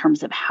important in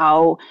terms of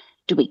how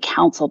do we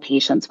counsel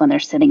patients when they're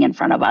sitting in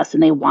front of us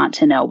and they want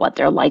to know what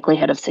their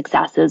likelihood of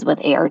success is with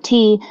ART,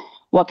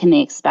 what can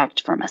they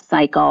expect from a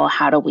cycle,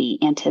 how do we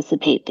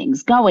anticipate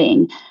things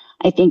going.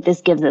 I think this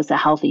gives us a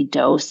healthy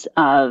dose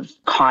of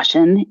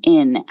caution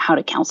in how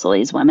to counsel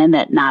these women,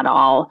 that not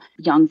all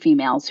young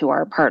females who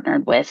are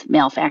partnered with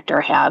male factor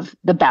have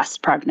the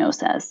best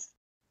prognosis.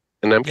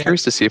 And I'm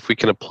curious to see if we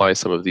can apply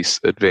some of these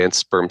advanced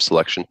sperm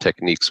selection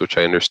techniques, which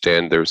I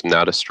understand there's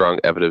not a strong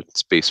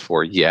evidence base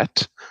for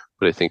yet,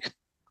 but I think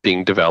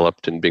being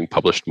developed and being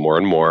published more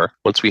and more.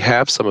 Once we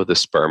have some of this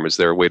sperm, is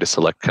there a way to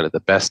select kind of the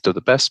best of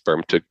the best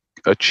sperm to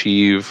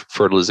achieve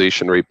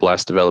fertilization rate,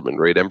 blast development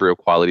rate, embryo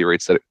quality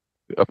rates that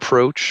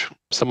approach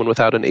someone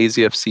without an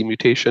AZFC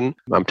mutation.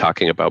 I'm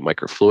talking about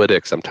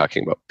microfluidics, I'm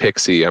talking about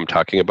PIXI, I'm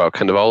talking about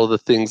kind of all of the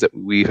things that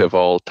we have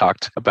all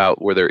talked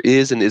about where there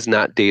is and is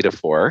not data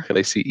for. And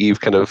I see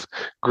Eve kind of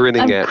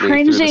grinning at me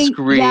through the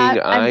screen.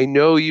 Yeah, I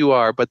know you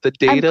are, but the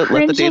data,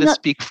 let the data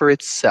speak for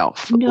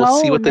itself.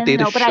 We'll see what the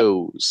data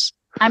shows.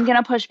 I'm going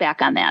to push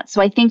back on that.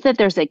 So I think that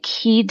there's a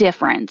key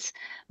difference.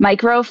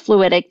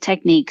 Microfluidic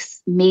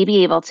techniques may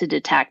be able to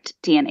detect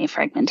DNA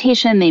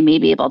fragmentation. They may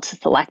be able to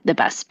select the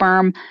best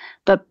sperm.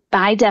 But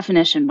by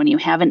definition, when you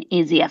have an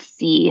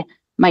AZFC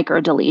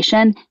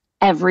microdeletion,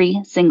 every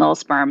single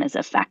sperm is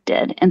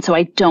affected. And so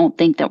I don't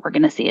think that we're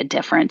going to see a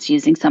difference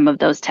using some of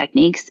those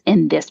techniques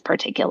in this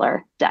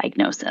particular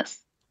diagnosis.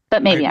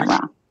 But maybe I'm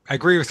wrong. I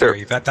agree with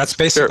you. That's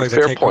basically the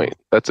fair point.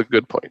 That's a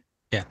good point.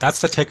 Yeah,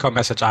 that's the take-home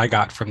message I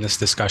got from this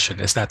discussion,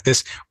 is that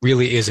this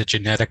really is a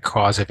genetic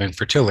cause of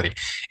infertility.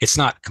 It's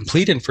not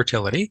complete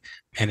infertility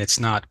and it's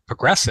not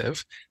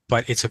progressive,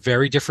 but it's a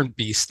very different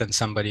beast than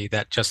somebody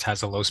that just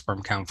has a low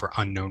sperm count for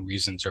unknown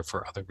reasons or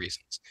for other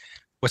reasons.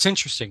 What's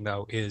interesting,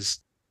 though, is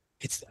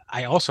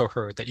I also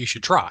heard that you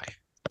should try,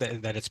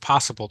 that it's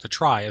possible to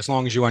try, as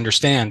long as you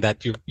understand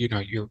that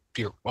your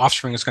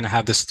offspring is going to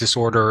have this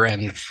disorder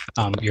and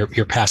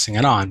you're passing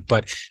it on.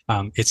 But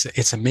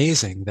it's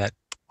amazing that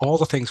all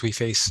the things we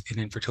face in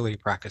infertility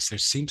practice, there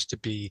seems to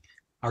be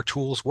our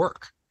tools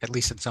work, at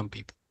least in some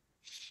people.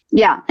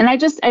 Yeah. And I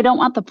don't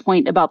want the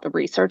point about the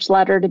research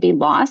letter to be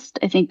lost.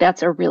 I think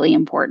that's a really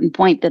important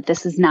point, that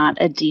this is not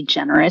a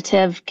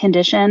degenerative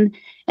condition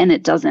and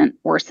it doesn't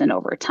worsen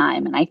over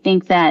time. And I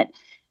think that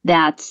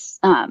that's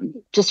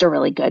just a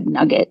really good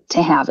nugget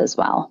to have as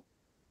well.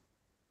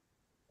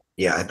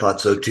 Yeah, I thought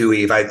so too,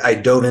 Eve. I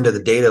dove into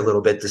the data a little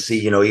bit to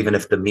see, even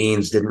if the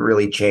means didn't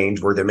really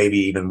change, where there may be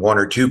even one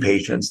or two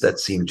patients that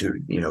seem to,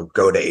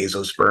 go to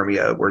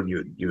azospermia, where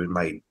you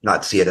might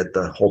not see it at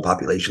the whole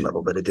population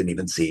level, but it didn't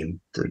even seem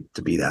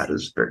to be that. It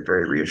was very,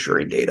 very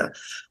reassuring data.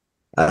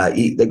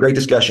 The great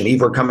discussion.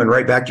 Eve, we're coming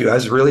right back to you. I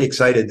was really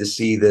excited to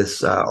see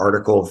this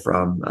article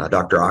from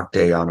Dr.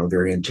 Octay on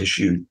ovarian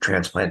tissue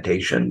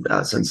transplantation,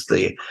 since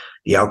the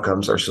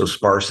outcomes are so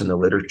sparse in the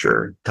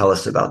literature. Tell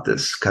us about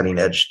this cutting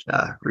edge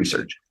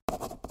research.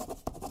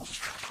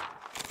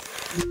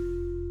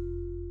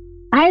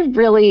 I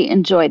really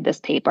enjoyed this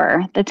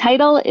paper. The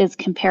title is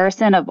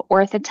Comparison of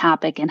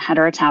Orthotopic and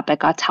Heterotopic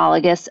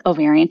Autologous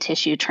Ovarian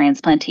Tissue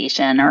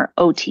Transplantation, or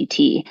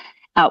OTT,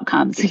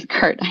 outcomes.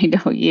 Kurt, I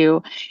know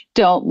you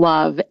don't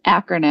love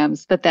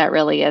acronyms, but that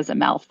really is a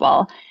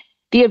mouthful.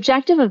 The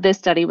objective of this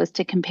study was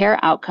to compare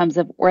outcomes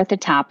of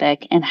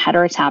orthotopic and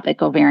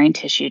heterotopic ovarian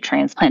tissue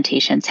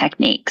transplantation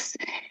techniques.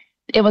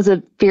 It was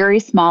a very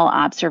small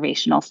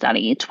observational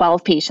study.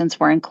 12 patients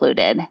were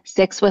included,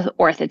 6 with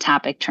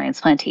orthotopic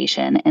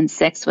transplantation and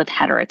 6 with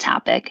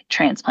heterotopic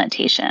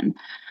transplantation.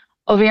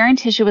 Ovarian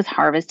tissue was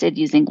harvested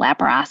using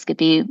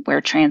laparoscopy,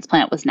 where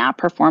transplant was not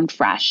performed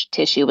fresh.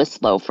 Tissue was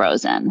slow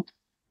frozen.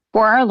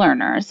 For our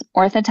learners,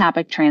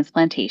 orthotopic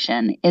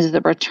transplantation is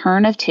the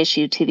return of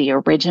tissue to the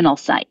original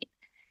site.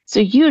 So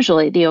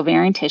usually the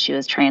ovarian tissue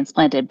is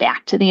transplanted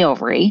back to the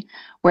ovary,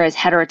 whereas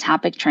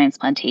heterotopic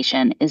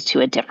transplantation is to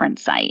a different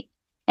site.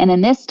 And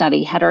in this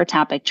study,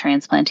 heterotopic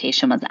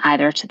transplantation was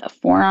either to the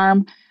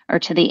forearm or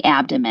to the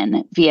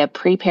abdomen via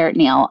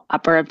preperitoneal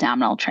upper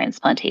abdominal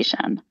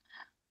transplantation.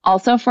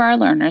 Also for our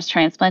learners,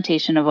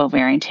 transplantation of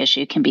ovarian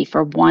tissue can be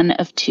for one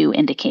of two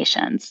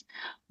indications.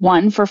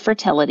 One, for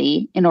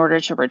fertility, in order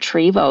to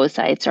retrieve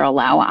oocytes or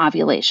allow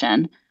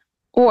ovulation,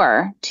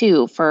 or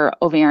 2, for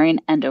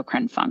ovarian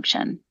endocrine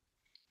function.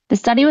 The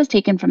study was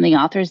taken from the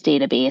author's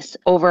database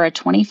over a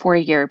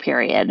 24-year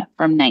period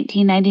from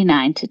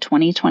 1999 to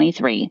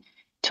 2023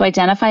 to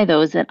identify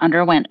those that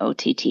underwent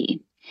OTT.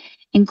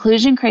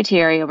 Inclusion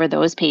criteria were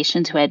those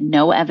patients who had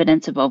no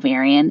evidence of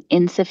ovarian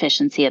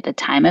insufficiency at the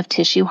time of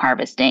tissue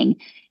harvesting,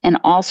 and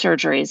all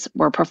surgeries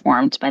were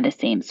performed by the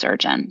same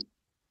surgeon.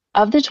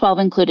 Of the 12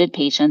 included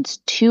patients,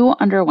 2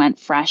 underwent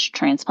fresh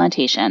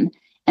transplantation,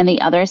 and the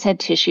others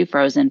had tissue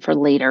frozen for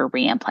later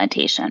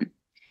reimplantation.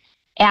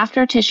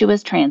 After tissue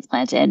was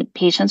transplanted,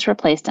 patients were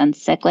placed on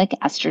cyclic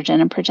estrogen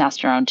and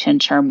progesterone to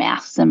ensure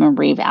maximum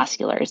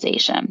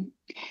revascularization.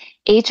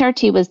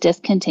 HRT was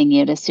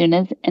discontinued as soon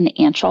as an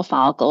antral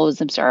follicle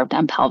was observed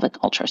on pelvic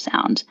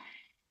ultrasound.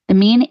 The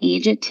mean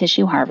age at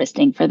tissue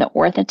harvesting for the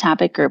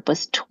orthotopic group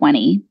was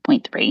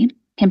 20.3,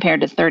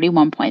 compared to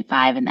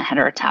 31.5 in the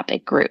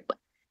heterotopic group.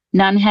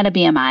 None had a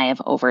BMI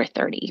of over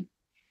 30.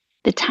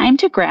 The time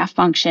to graft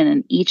function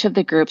in each of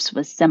the groups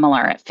was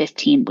similar at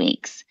 15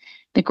 weeks.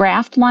 The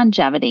graft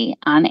longevity,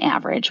 on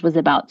average, was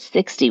about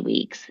 60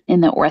 weeks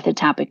in the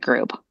orthotopic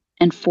group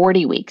and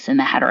 40 weeks in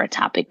the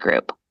heterotopic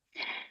group.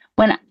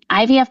 When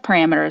IVF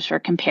parameters were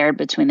compared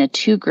between the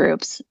two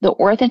groups, the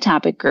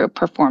orthotopic group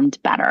performed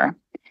better.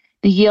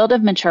 The yield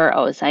of mature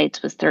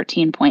oocytes was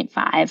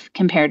 13.5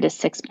 compared to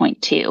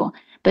 6.2,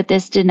 but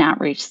this did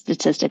not reach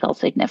statistical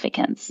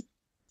significance.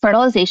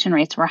 Fertilization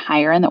rates were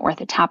higher in the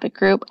orthotopic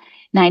group,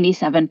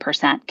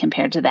 97%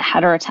 compared to the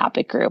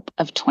heterotopic group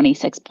of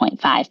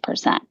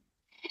 26.5%.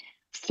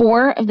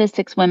 4 of the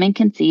 6 women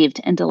conceived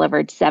and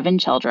delivered 7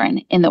 children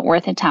in the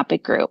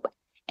orthotopic group,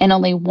 and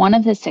only 1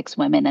 of the 6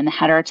 women in the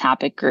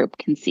heterotopic group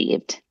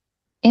conceived.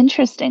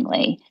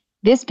 Interestingly,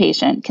 this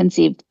patient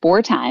conceived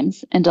 4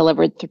 times and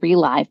delivered 3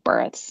 live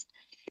births.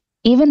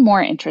 Even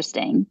more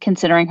interesting,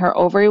 considering her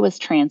ovary was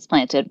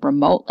transplanted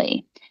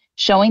remotely,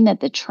 showing that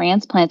the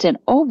transplanted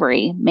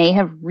ovary may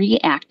have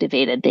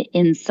reactivated the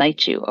in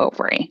situ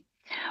ovary.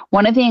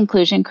 One of the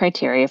inclusion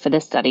criteria for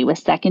this study was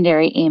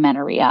secondary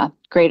amenorrhea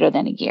greater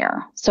than a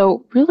year.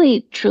 So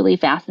really, truly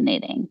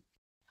fascinating.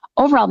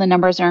 Overall, the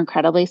numbers are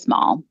incredibly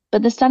small,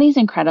 but the study is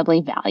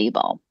incredibly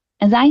valuable.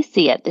 As I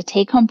see it, the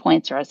take-home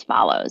points are as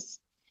follows.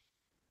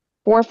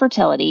 For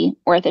fertility,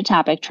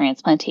 orthotopic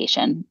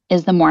transplantation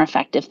is the more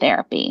effective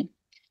therapy.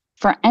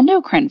 For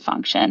endocrine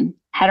function,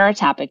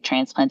 heterotopic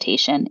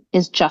transplantation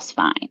is just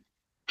fine.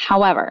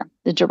 However,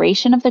 the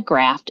duration of the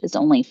graft is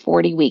only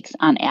 40 weeks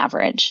on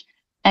average.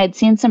 I had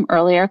seen some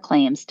earlier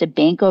claims to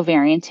bank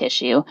ovarian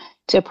tissue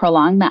to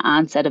prolong the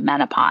onset of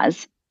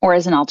menopause or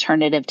as an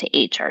alternative to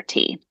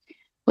HRT.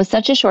 With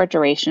such a short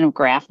duration of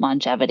graft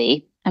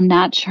longevity, I'm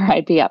not sure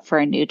I'd be up for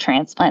a new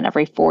transplant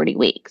every 40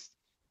 weeks.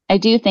 I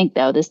do think,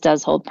 though, this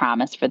does hold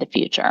promise for the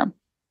future.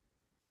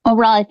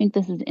 Overall, I think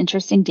this is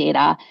interesting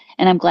data,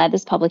 and I'm glad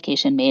this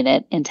publication made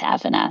it into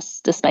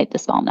FNS, despite the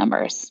small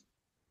numbers.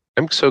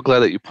 I'm so glad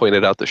that you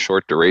pointed out the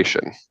short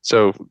duration.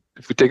 So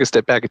if we take a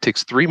step back, it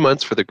takes 3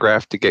 months for the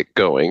graft to get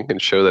going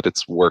and show that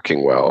it's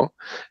working well.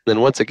 And then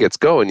once it gets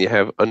going, you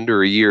have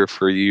under a year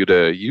for you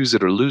to use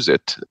it or lose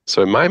it.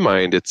 So in my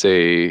mind, if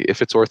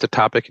it's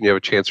orthotopic and you have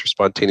a chance for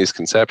spontaneous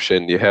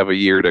conception, you have a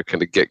year to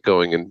kind of get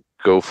going and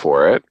go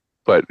for it.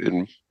 But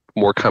in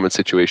more common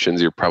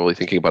situations, you're probably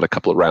thinking about a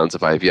couple of rounds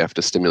of IVF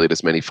to stimulate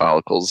as many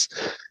follicles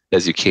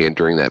as you can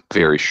during that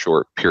very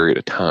short period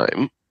of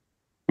time.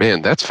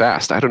 Man, that's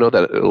fast. I don't know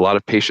that a lot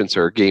of patients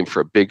are game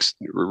for a big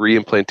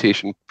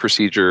reimplantation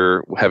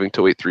procedure, having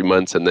to wait 3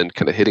 months and then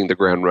kind of hitting the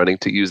ground running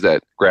to use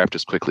that graft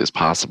as quickly as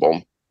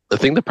possible. The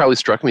thing that probably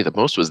struck me the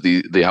most was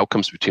the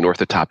outcomes between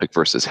orthotopic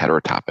versus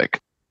heterotopic.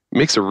 It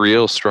makes a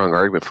real strong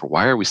argument for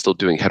why are we still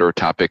doing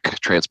heterotopic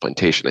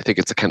transplantation. I think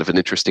it's a kind of an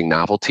interesting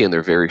novelty, and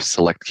there are very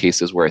select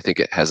cases where I think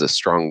it has a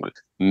strong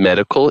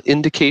medical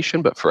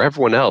indication. But for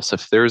everyone else,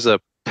 if there's a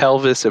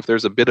pelvis, if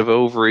there's a bit of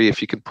ovary,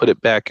 if you can put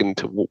it back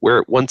into where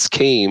it once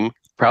came,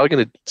 probably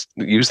going to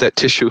use that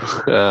tissue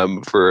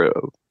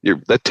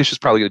that tissue is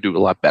probably going to do a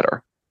lot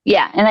better.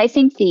 Yeah, and I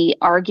think the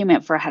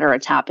argument for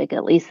heterotopic,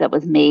 at least that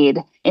was made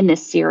in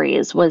this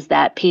series, was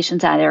that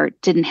patients either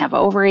didn't have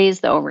ovaries,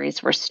 the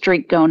ovaries were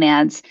straight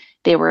gonads,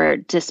 they were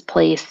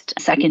displaced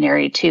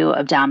secondary to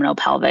abdominal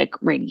pelvic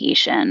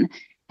radiation.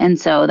 And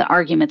so the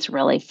argument's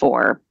really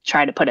for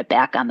try to put it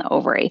back on the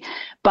ovary.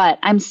 But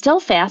I'm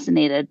still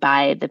fascinated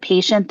by the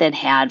patient that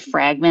had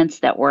fragments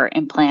that were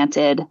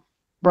implanted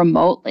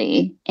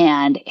remotely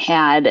and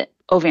had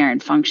ovarian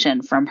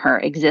function from her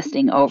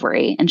existing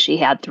ovary. And she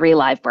had 3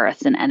 live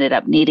births and ended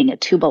up needing a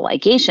tubal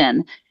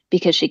ligation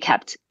because she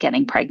kept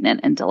getting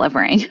pregnant and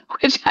delivering,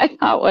 which I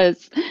thought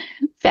was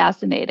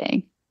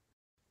fascinating.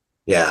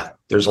 Yeah,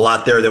 there's a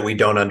lot there that we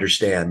don't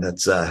understand.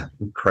 That's an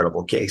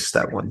incredible case,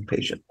 that one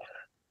patient.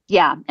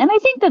 Yeah, and I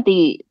think that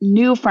the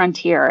new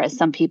frontier, as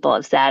some people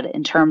have said,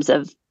 in terms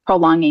of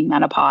prolonging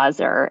menopause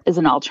or as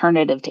an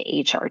alternative to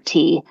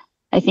HRT,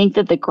 I think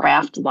that the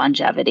graft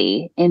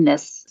longevity in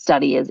this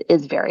study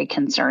is very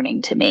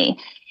concerning to me.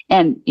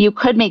 And you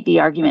could make the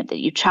argument that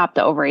you chop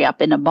the ovary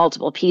up into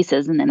multiple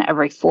pieces and then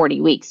every 40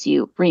 weeks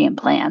you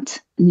reimplant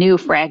new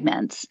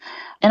fragments.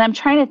 And I'm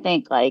trying to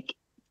think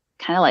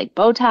kind of like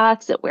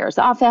Botox, it wears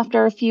off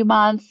after a few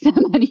months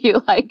and then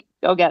you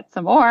go get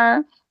some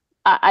more.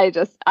 I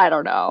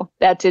don't know.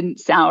 That didn't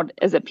sound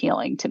as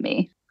appealing to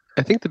me.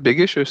 I think the big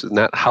issue is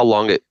not how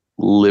long it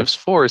lives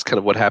for, is kind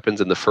of what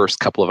happens in the first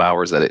couple of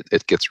hours that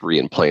it gets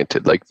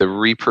reimplanted. Like the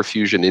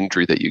reperfusion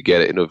injury that you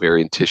get in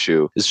ovarian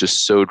tissue is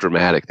just so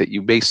dramatic that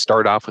you may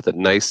start off with a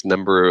nice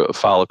number of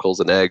follicles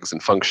and eggs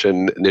and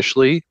function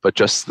initially, but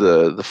just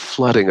the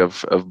flooding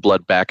of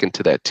blood back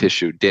into that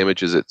tissue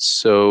damages it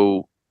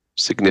so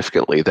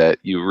significantly that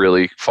you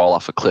really fall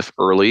off a cliff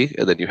early,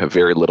 and then you have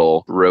very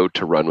little road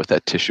to run with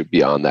that tissue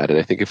beyond that. And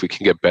I think if we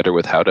can get better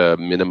with how to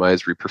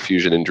minimize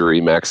reperfusion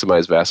injury,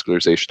 maximize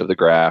vascularization of the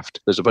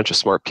graft, there's a bunch of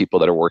smart people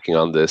that are working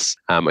on this.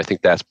 I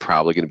think that's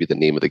probably going to be the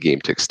name of the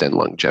game to extend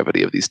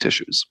longevity of these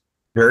tissues.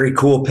 Very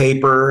cool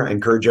paper. I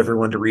encourage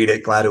everyone to read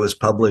it. Glad it was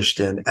published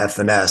in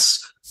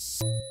FNS.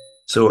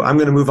 So I'm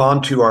going to move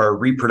on to our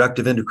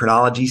reproductive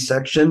endocrinology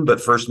section,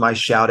 but first my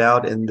shout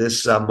out in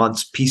this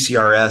month's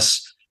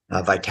PCRS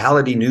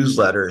Vitality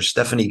newsletter.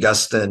 Stephanie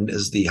Gustin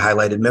is the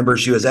highlighted member.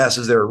 She was asked,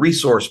 is there a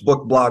resource,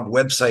 book, blog,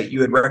 website you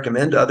would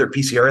recommend to other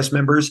PCRS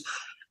members?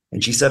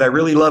 And she said, I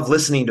really love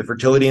listening to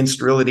Fertility and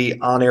Sterility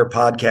on-air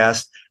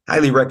podcast.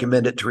 Highly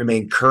recommend it to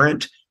remain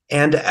current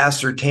and to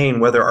ascertain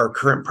whether our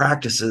current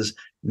practices,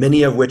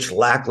 many of which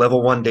lack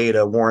level 1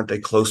 data, warrant a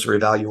closer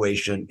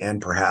evaluation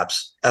and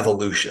perhaps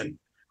evolution.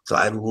 So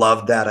I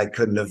love that. I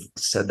couldn't have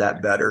said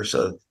that better.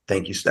 So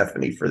thank you,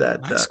 Stephanie, for that.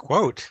 Nice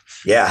quote.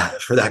 Yeah,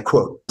 for that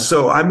quote.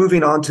 So I'm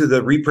moving on to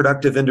the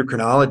reproductive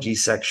endocrinology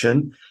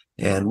section.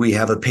 And we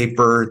have a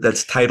paper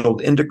that's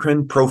titled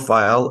Endocrine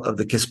Profile of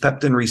the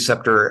Kisspeptin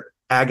Receptor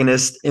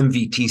Agonist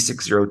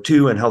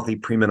MVT-602 in Healthy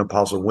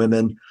Premenopausal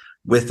Women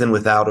with and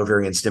Without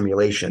Ovarian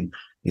Stimulation.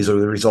 These are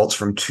the results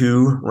from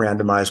 2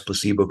 randomized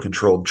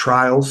placebo-controlled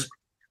trials.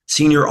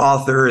 Senior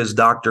author is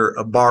Dr.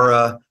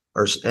 Ibarra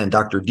and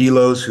Dr.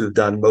 Delos, who have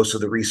done most of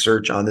the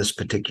research on this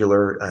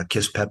particular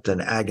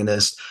kisspeptin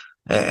agonist.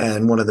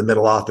 And one of the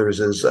middle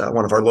authors is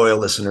one of our loyal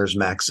listeners,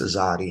 Max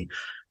Azadi.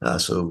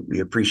 So we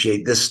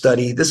appreciate this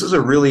study. This is a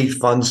really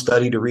fun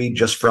study to read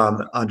just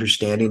from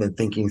understanding and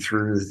thinking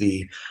through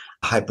the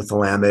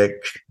hypothalamic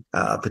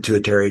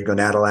pituitary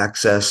gonadal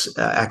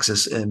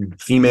axis in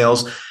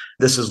females.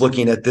 This is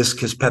looking at this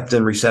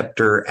kisspeptin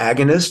receptor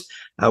agonist,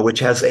 which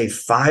has a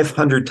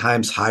 500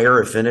 times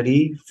higher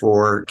affinity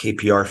for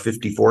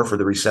KPR54 for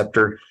the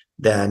receptor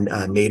than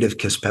native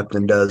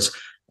kisspeptin does,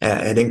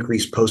 and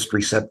increased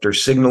post-receptor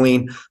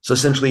signaling. So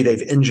essentially,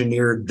 they've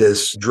engineered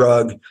this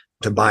drug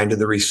to bind to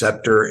the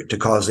receptor to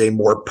cause a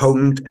more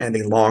potent and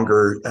a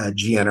longer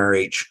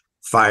GnRH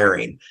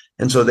firing.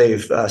 And so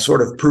they've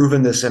sort of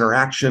proven this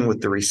interaction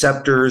with the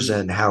receptors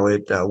and how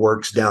it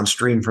works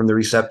downstream from the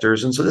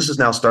receptors. And so this is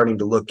now starting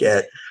to look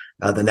at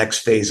the next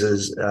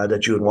phases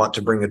that you would want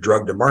to bring a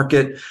drug to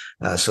market.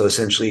 So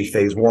essentially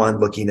phase 1,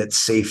 looking at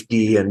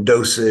safety and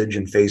dosage,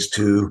 and phase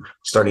 2,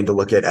 starting to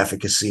look at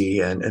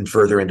efficacy and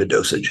further into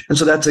dosage. And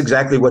so that's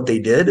exactly what they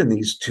did in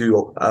these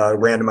 2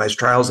 randomized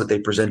trials that they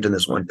present in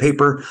this one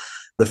paper.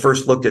 The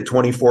first looked at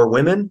 24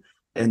 women.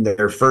 In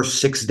their first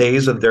 6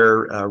 days of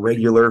their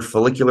regular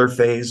follicular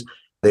phase,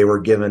 they were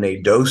given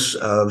a dose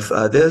of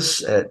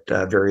this at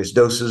various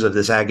doses of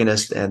this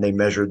agonist, and they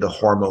measured the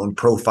hormone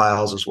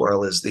profiles as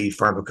well as the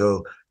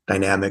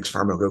pharmacodynamics,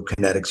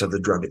 pharmacokinetics of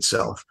the drug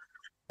itself,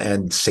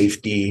 and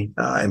safety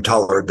and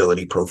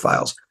tolerability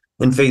profiles.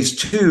 In phase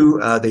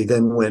 2, they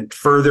then went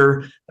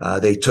further.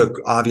 They took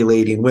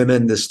ovulating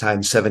women, this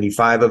time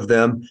 75 of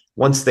them.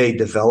 Once they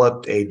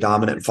developed a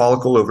dominant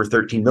follicle over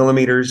 13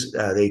 millimeters,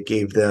 they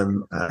gave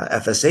them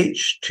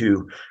FSH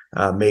to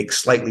make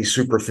slightly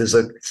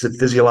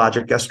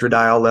supraphysiologic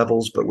estradiol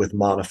levels, but with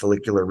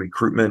monofollicular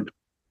recruitment.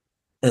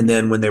 And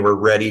then when they were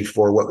ready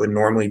for what would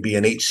normally be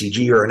an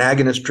HCG or an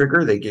agonist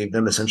trigger, they gave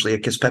them essentially a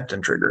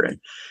kisspeptin trigger and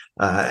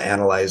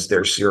analyzed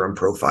their serum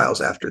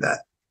profiles after that.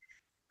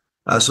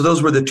 So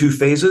those were the 2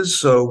 phases.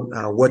 So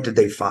what did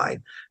they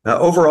find?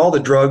 Overall, the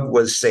drug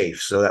was safe.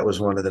 So that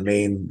was one of the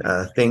main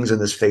things in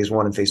this phase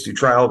 1 and phase 2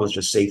 trial, was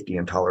just safety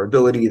and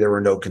tolerability. There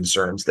were no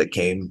concerns that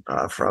came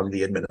from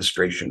the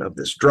administration of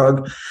this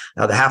drug.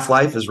 Now, the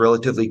half-life is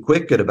relatively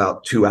quick at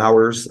about 2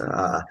 hours.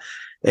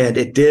 And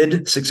it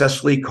did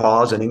successfully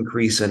cause an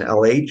increase in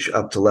LH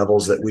up to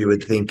levels that we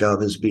would think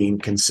of as being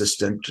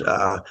consistent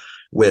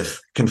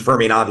with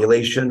confirming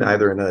ovulation,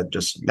 either in a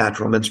just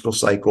natural menstrual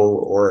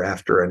cycle or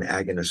after an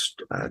agonist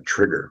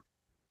trigger.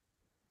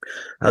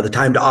 The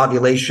time to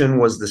ovulation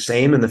was the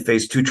same in the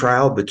phase 2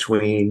 trial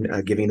between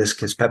giving this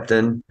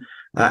kisspeptin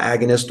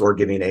agonist or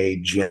giving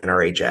a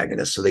GnRH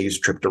agonist. So they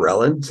used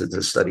triptorelin, since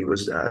this study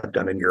was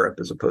done in Europe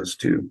as opposed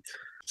to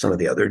some of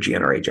the other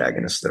GnRH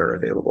agonists that are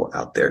available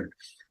out there.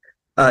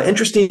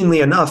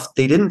 Interestingly enough,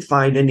 they didn't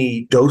find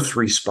any dose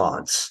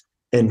response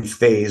in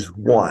phase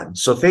 1.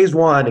 So phase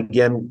 1,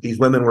 again, these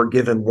women were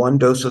given 1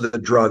 dose of the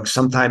drug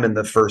sometime in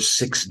the first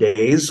 6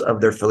 days of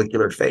their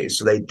follicular phase.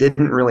 So they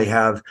didn't really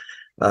have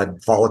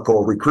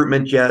follicle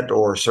recruitment yet,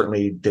 or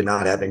certainly did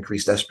not have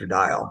increased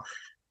estradiol.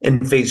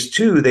 In phase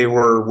 2, they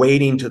were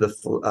waiting to the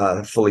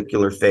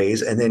follicular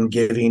phase and then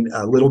giving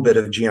a little bit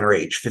of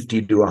GnRH,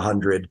 50 to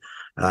 100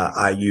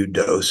 IU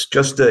dose,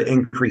 just to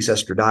increase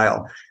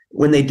estradiol.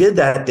 When they did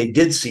that, they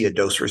did see a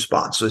dose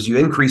response. So as you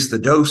increase the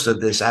dose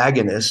of this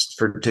agonist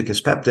to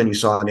kisspeptin, you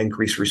saw an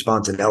increased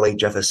response in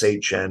LH,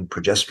 FSH, and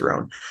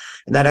progesterone.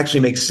 And that actually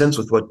makes sense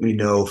with what we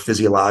know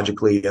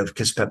physiologically of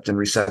kisspeptin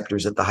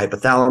receptors at the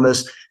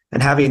hypothalamus,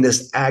 and having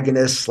this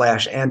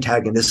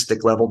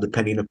agonist/antagonistic level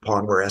depending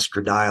upon where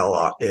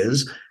estradiol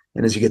is.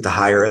 And as you get the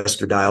higher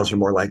estradiols, you're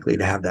more likely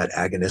to have that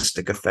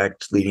agonistic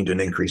effect, leading to an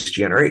increased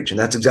GnRH. And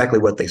that's exactly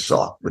what they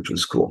saw, which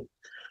was cool.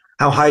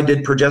 How high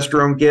did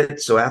progesterone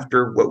get? So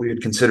after what we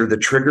would consider the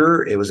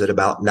trigger, it was at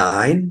about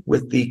 9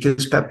 with the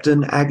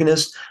kisspeptin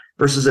agonist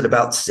versus at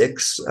about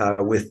 6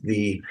 with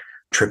the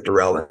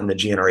triptorelin and the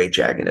GnRH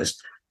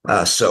agonist.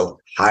 So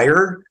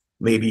higher,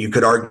 maybe you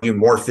could argue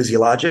more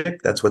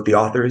physiologic. That's what the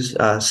authors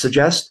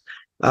suggest,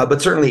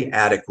 but certainly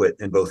adequate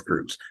in both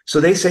groups.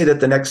 So they say that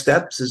the next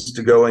steps is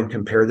to go and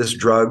compare this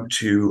drug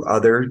to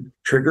other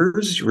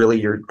triggers. Really,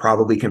 you're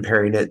probably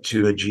comparing it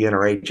to a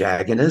GnRH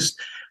agonist.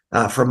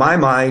 From my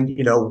mind,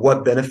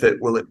 what benefit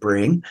will it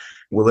bring?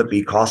 Will it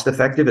be cost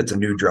effective? It's a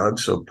new drug,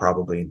 so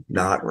probably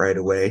not right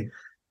away.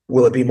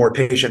 Will it be more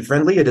patient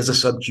friendly? It is a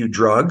sub-Q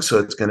drug, so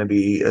it's going to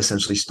be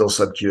essentially still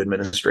sub-Q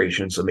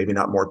administration, so maybe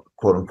not more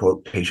quote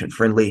unquote patient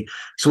friendly.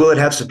 So will it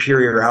have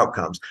superior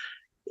outcomes?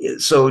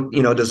 So,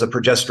 does a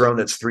progesterone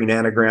that's 3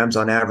 nanograms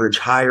on average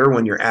higher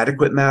when you're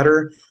adequate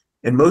matter?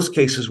 In most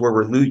cases where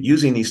we're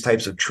using these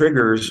types of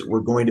triggers,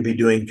 we're going to be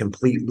doing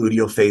complete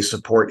luteal phase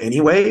support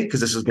anyway, because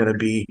this is going to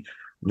be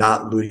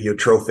not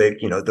luteotrophic.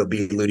 They'll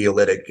be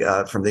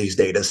luteolytic from these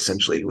data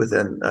essentially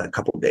within a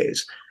couple of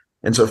days.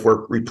 And so if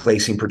we're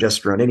replacing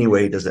progesterone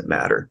anyway, does it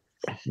matter?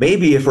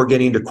 Maybe if we're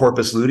getting to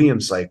corpus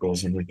luteum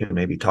cycles, and we can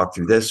maybe talk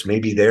through this,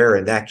 maybe there,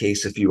 in that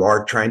case, if you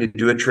are trying to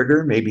do a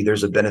trigger, maybe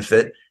there's a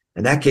benefit.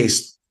 In that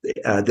case,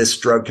 this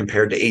drug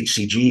compared to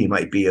HCG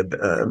might be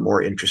a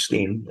more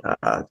interesting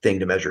thing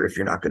to measure if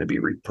you're not going to be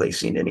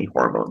replacing any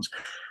hormones.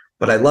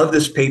 But I love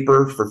this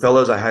paper. For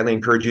fellows, I highly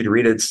encourage you to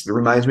read it. It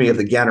reminds me of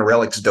the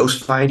ganirelix dose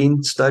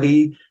finding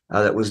study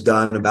that was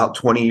done about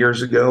 20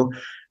 years ago.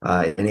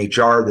 In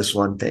HR, this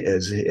one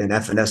is in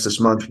FNS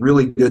this month.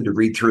 Really good to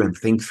read through and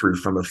think through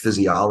from a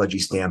physiology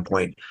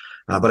standpoint.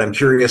 But I'm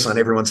curious on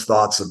everyone's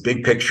thoughts of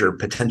big picture,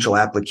 potential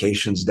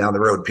applications down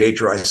the road.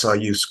 Pietro, I saw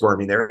you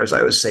squirming there as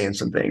I was saying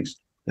some things.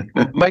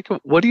 Mike,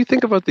 what do you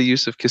think about the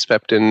use of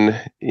kisspeptin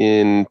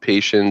in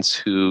patients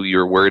who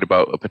you're worried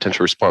about a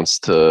potential response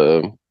to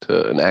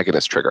an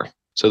agonist trigger?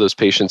 So those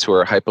patients who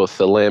are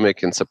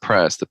hypothalamic and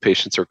suppressed, the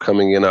patients who are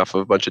coming in off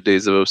of a bunch of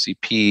days of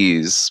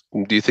OCPs.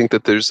 Do you think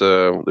that there's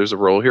a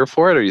role here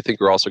for it, or do you think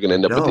you're also going to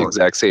end up with the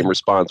exact same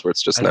response where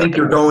it's just not? I think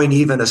you're going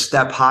even a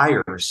step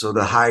higher. So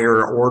the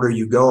higher order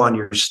you go on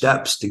your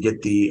steps to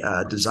get the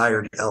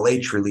desired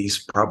LH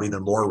release, probably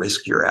the more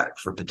risk you're at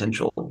for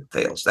potential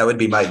fails. That would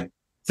be my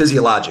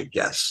physiologic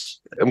guess.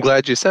 I'm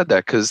glad you said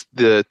that, because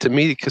to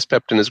me,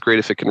 kisspeptin is great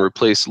if it can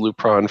replace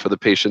Lupron for the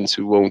patients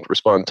who won't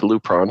respond to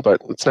Lupron,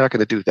 but it's not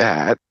going to do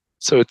that.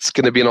 So it's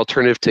going to be an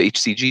alternative to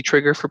HCG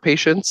trigger for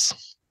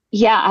patients?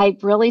 Yeah, I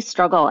really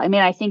struggle. I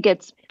mean, I think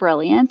it's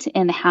brilliant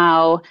in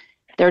how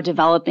they're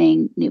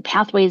developing new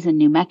pathways and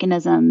new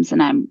mechanisms,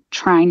 and I'm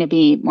trying to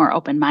be more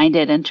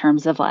open-minded in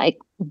terms of like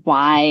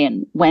why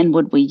and when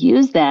would we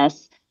use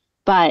this.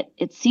 But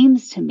it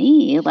seems to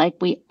me like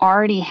we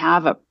already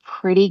have a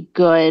pretty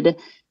good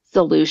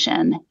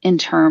solution in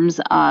terms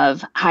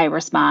of high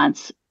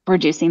response,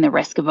 reducing the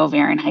risk of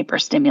ovarian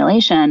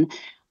hyperstimulation.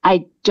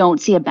 I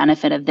don't see a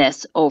benefit of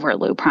this over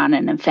Lupron.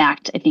 And in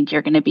fact, I think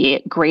you're going to be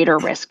at greater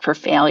risk for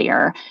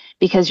failure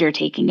because you're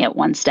taking it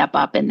one step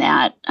up in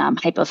that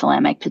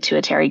hypothalamic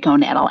pituitary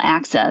gonadal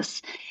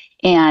axis.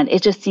 And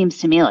it just seems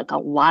to me like a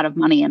lot of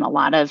money and a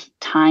lot of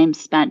time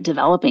spent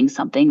developing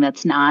something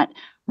that's not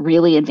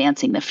really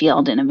advancing the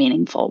field in a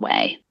meaningful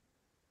way.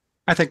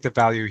 I think the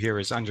value here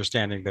is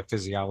understanding the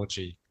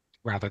physiology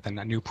rather than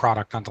a new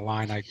product on the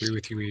line. I agree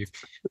with you, Eve.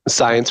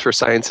 Science for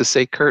science's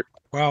sake, Kurt?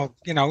 Well,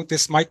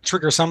 this might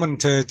trigger someone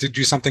to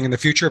do something in the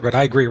future, but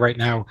I agree right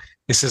now,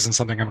 this isn't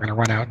something I'm going to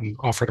run out and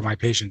offer to my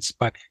patients.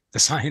 But the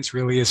science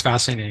really is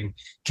fascinating.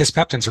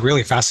 Kisspeptin's a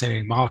really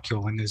fascinating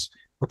molecule and is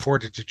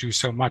reported to do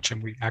so much,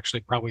 and we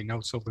actually probably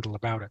know so little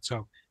about it.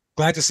 So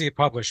glad to see it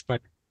published,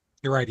 but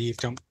you're right, Eve,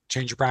 don't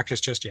change your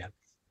practice just yet.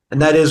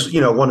 And that is,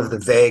 one of the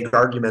vague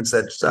arguments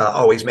that's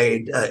always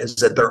made is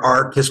that there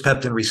are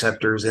kisspeptin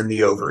receptors in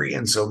the ovary.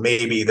 And so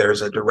maybe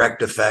there's a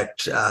direct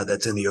effect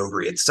that's in the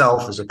ovary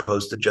itself, as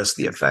opposed to just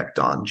the effect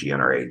on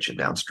GnRH and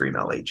downstream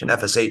LH and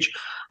FSH.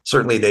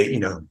 Certainly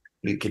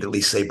you could at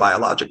least say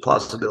biologic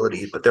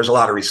plausibility, but there's a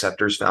lot of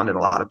receptors found in a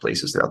lot of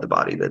places throughout the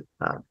body that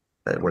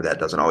where that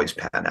doesn't always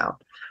pan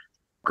out.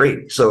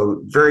 Great.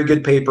 So very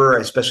good paper.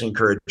 I especially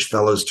encourage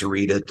fellows to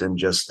read it and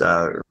just,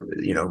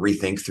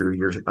 rethink through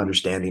your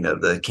understanding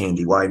of the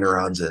KNDY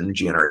neurons and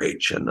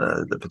GnRH and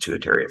the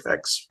pituitary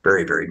effects.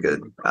 Very, very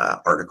good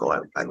article.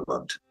 I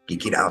loved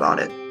geeking out on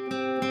it.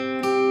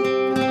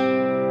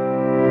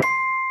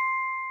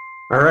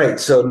 All right.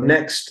 So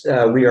next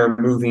we are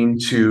moving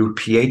to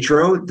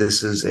Pietro.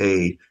 This is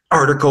a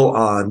article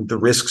on the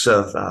risks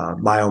of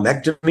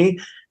myomectomy.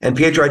 And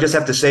Pietro, I just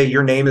have to say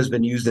your name has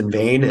been used in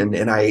vain in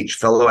NIH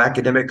fellow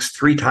academics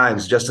 3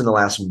 times just in the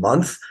last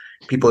month.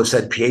 People have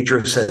said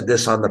Pietro said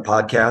this on the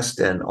podcast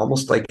and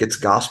almost like it's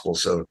gospel.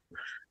 So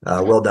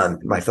well done.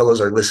 My fellows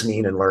are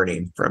listening and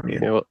learning from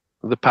you.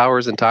 The power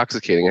is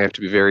intoxicating. I have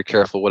to be very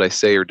careful what I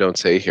say or don't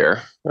say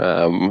here.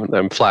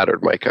 I'm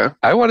flattered, Micah.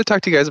 I want to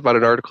talk to you guys about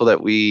an article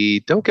that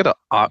we don't get a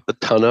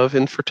ton of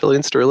in Fertility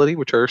and Sterility,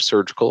 which are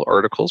surgical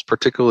articles,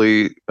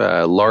 particularly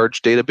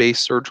large database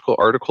surgical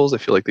articles. I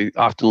feel like they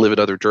often live in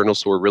other journals,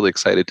 so we're really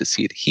excited to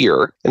see it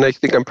here. And I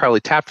think I'm probably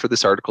tapped for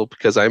this article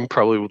because I'm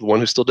probably the one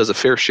who still does a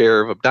fair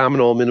share of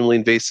abdominal, minimally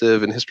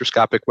invasive, and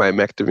hysteroscopic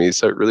myomectomies.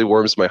 So it really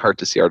warms my heart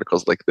to see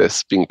articles like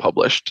this being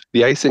published.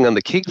 The icing on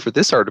the cake for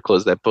this article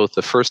is that both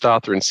the first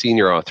author and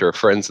senior author are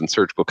friends and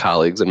surgical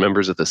colleagues and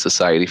members of the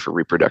Society for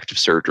Reproductive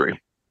Surgery.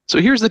 So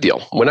here's the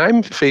deal. When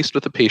I'm faced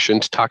with a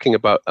patient talking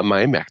about a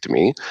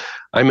myomectomy,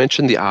 I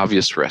mention the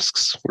obvious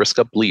risks: risk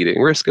of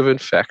bleeding, risk of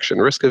infection,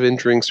 risk of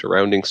injuring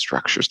surrounding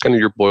structures, kind of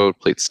your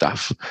boilerplate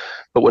stuff.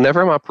 But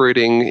whenever I'm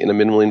operating in a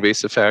minimally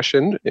invasive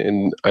fashion,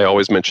 and I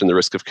always mention the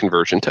risk of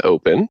conversion to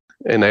open,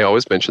 and I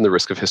always mention the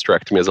risk of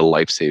hysterectomy as a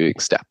life-saving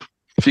step.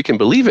 If you can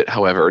believe it,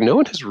 however, no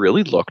one has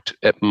really looked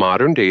at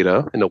modern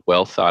data in a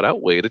well thought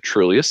out way to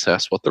truly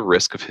assess what the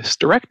risk of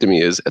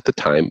hysterectomy is at the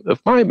time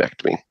of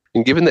myomectomy.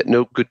 And given that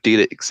no good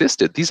data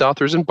existed, these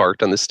authors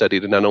embarked on this study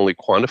to not only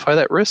quantify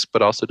that risk,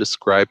 but also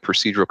describe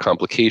procedural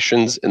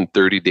complications and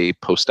 30-day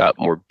post-op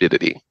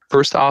morbidity.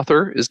 First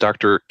author is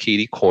Dr.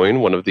 Katie Coyne,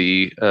 one of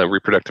the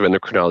reproductive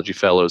endocrinology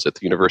fellows at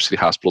the University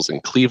Hospitals in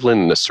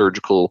Cleveland and a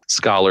surgical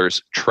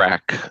scholars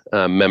track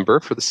member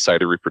for the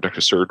Society of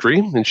Reproductive Surgery.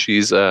 And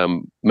she's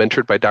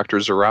mentored by Dr.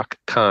 Zarak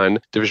Khan,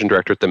 division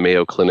director at the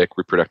Mayo Clinic,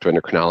 reproductive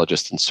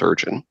endocrinologist and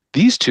surgeon.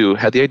 These two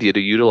had the idea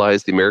to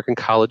utilize the American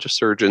College of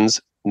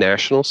Surgeons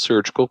National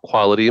Surgical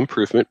Quality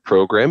Improvement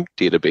Program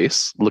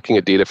database, looking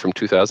at data from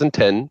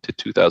 2010 to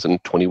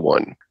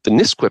 2021. The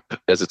NSQIP,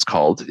 as it's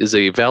called, is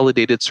a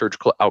validated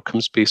surgical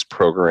outcomes-based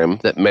program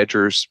that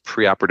measures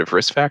preoperative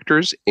risk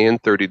factors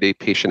and 30-day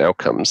patient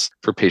outcomes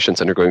for patients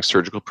undergoing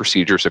surgical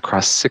procedures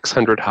across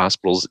 600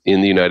 hospitals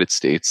in the United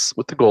States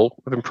with the goal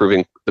of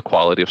improving the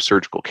quality of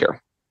surgical care.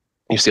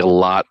 You see a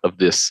lot of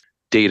this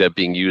data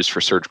being used for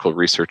surgical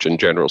research in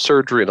general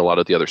surgery and a lot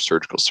of the other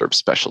surgical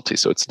subspecialties.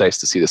 So it's nice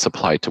to see this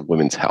applied to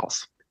women's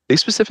health. They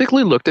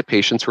specifically looked at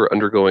patients who are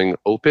undergoing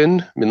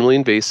open, minimally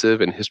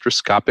invasive, and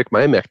hysteroscopic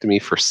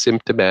myomectomy for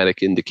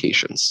symptomatic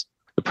indications.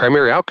 The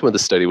primary outcome of the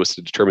study was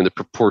to determine the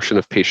proportion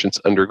of patients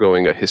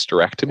undergoing a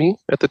hysterectomy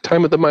at the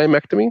time of the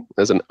myomectomy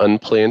as an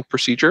unplanned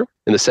procedure.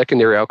 And the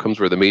secondary outcomes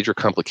were the major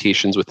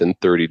complications within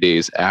 30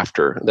 days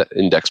after that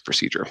index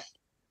procedure.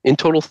 In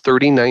total,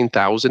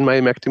 39,000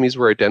 myomectomies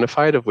were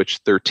identified, of which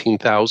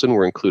 13,000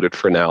 were included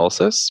for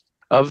analysis.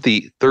 Of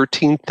the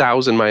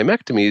 13,000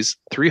 myomectomies,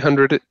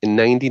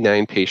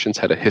 399 patients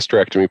had a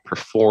hysterectomy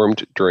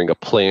performed during a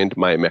planned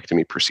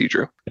myomectomy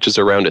procedure, which is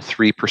around a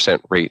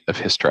 3% rate of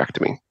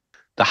hysterectomy.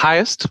 The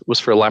highest was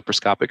for a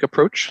laparoscopic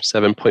approach,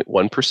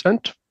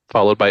 7.1%,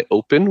 followed by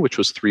open, which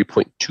was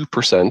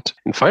 3.2%.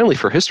 And finally,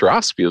 for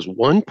hysteroscopy, it was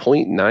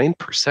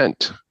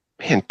 1.9%.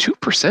 Man,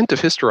 2% of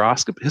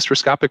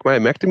hysteroscopic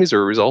myomectomies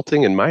are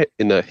resulting in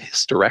a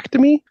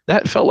hysterectomy?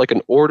 That felt like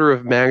an order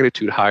of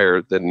magnitude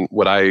higher than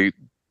what I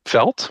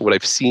felt, what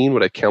I've seen,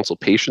 what I've counseled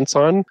patients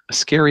on. A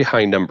scary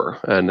high number.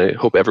 And I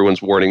hope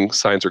everyone's warning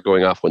signs are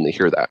going off when they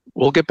hear that.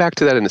 We'll get back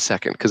to that in a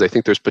second, because I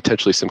think there's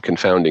potentially some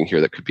confounding here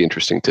that could be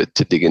interesting to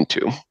dig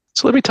into.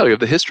 So let me tell you, of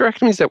the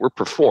hysterectomies that were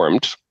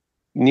performed,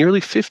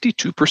 nearly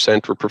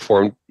 52% were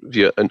performed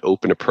via an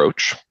open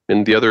approach,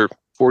 and the other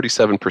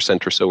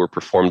 47% or so were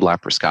performed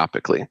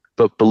laparoscopically.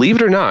 But believe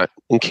it or not,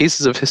 in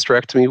cases of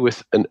hysterectomy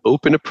with an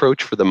open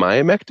approach for the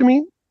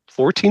myomectomy,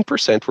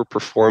 14% were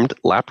performed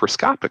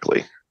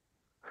laparoscopically.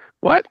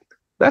 What?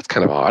 That's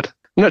kind of odd.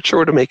 I'm not sure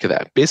what to make of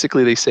that.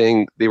 Basically, they're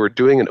saying they were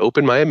doing an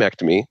open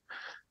myomectomy,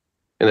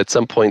 and at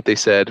some point they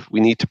said, we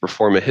need to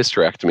perform a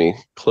hysterectomy,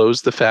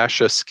 close the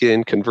fascia,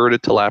 skin, convert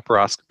it to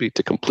laparoscopy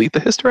to complete the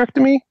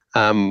hysterectomy.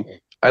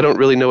 I don't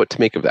really know what to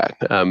make of that.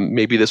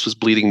 Maybe this was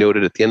bleeding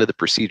noted at the end of the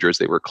procedure as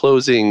they were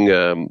closing,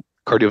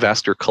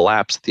 cardiovascular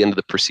collapse at the end of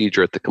the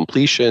procedure at the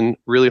completion.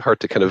 Really hard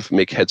to kind of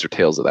make heads or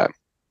tails of that.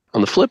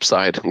 On the flip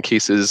side, in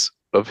cases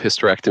of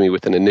hysterectomy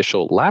with an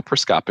initial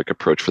laparoscopic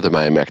approach for the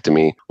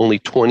myomectomy, only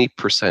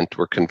 20%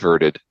 were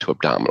converted to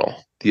abdominal.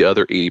 The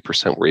other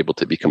 80% were able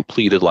to be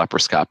completed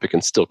laparoscopic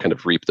and still kind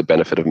of reap the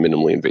benefit of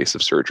minimally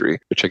invasive surgery,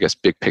 which I guess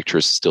big picture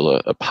is still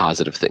a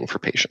positive thing for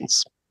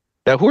patients.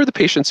 Now, who are the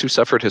patients who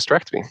suffered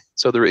hysterectomy?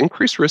 So the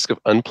increased risk of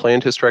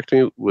unplanned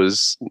hysterectomy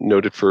was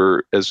noted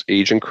as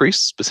age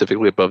increased,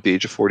 specifically above the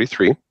age of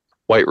 43,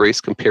 white race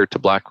compared to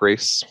black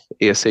race,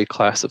 ASA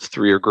class of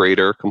 3 or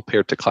greater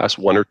compared to class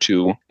 1 or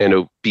 2, and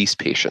obese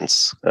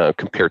patients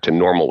compared to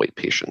normal weight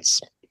patients.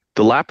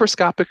 The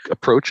laparoscopic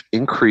approach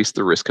increased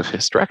the risk of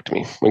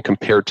hysterectomy when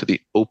compared to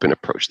the open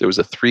approach. There was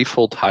a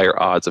 3-fold higher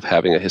odds of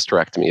having a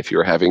hysterectomy if you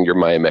were having your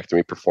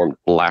myomectomy performed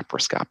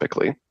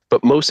laparoscopically.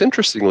 But most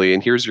interestingly,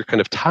 and here's your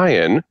kind of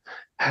tie-in,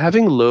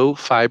 having low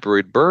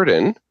fibroid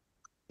burden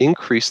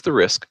increased the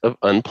risk of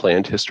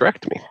unplanned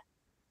hysterectomy.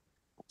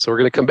 So we're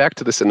going to come back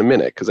to this in a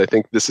minute, because I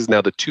think this is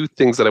now the two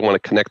things that I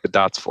want to connect the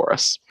dots for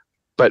us.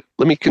 But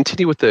let me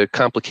continue with the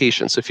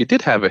complications. So if you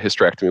did have a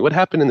hysterectomy, what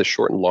happened in the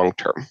short and long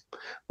term?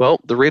 Well,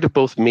 the rate of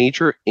both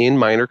major and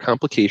minor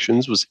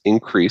complications was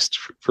increased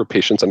for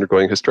patients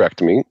undergoing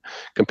hysterectomy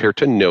compared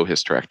to no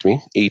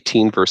hysterectomy,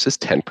 18 versus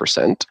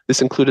 10%.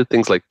 This included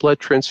things like blood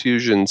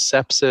transfusion,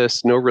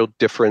 sepsis, no real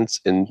difference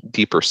in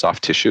deeper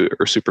soft tissue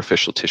or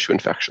superficial tissue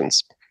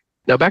infections.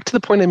 Now back to the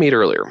point I made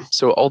earlier.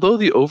 So although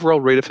the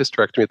overall rate of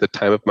hysterectomy at the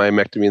time of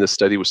myomectomy in the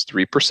study was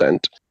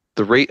 3%,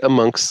 the rate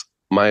amongst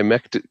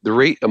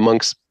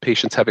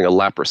patients having a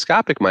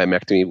laparoscopic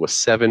myomectomy was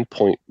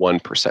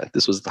 7.1%.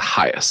 This was the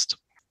highest.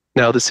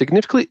 Now, the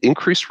significantly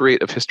increased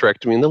rate of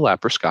hysterectomy in the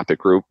laparoscopic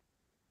group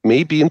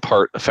may be in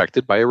part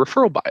affected by a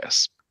referral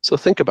bias. So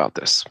think about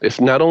this.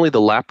 If not only the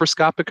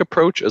laparoscopic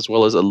approach as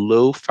well as a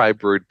low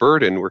fibroid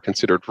burden were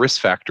considered risk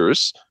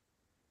factors,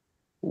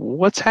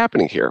 what's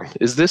happening here?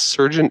 Is this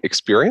surgeon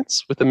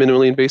experience with a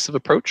minimally invasive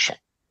approach?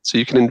 So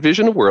you can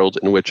envision a world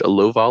in which a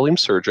low-volume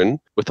surgeon,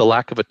 with a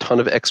lack of a ton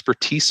of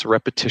expertise or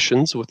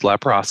repetitions with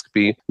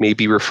laparoscopy, may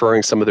be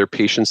referring some of their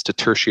patients to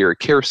tertiary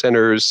care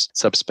centers,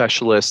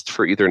 subspecialists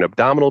for either an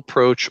abdominal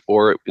approach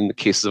or, in the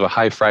cases of a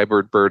high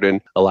fibroid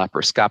burden, a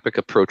laparoscopic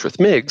approach with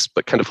MIGS,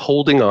 but kind of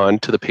holding on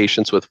to the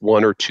patients with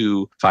 1 or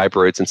 2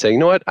 fibroids and saying, you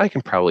know what, I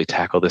can probably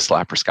tackle this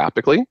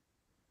laparoscopically.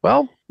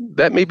 Well,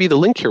 that may be the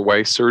link here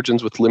why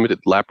surgeons with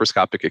limited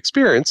laparoscopic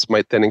experience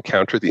might then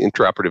encounter the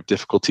intraoperative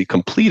difficulty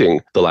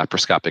completing the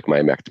laparoscopic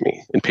myomectomy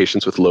in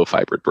patients with low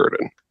fibroid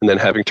burden, and then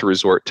having to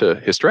resort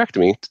to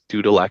hysterectomy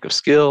due to lack of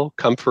skill,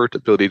 comfort,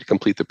 ability to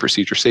complete the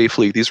procedure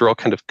safely. These are all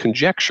kind of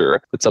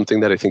conjecture, but something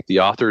that I think the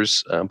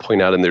authors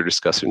point out in their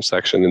discussion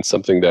section, and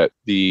something that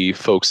the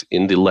folks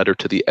in the letter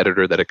to the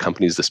editor that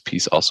accompanies this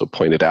piece also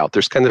pointed out.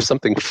 There's kind of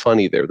something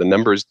funny there. The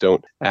numbers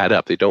don't add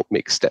up. They don't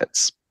make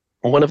sense.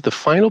 One of the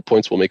final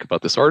points we'll make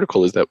about this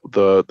article is that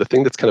the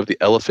thing that's kind of the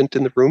elephant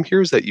in the room here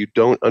is that you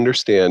don't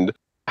understand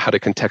how to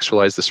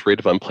contextualize this rate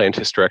of unplanned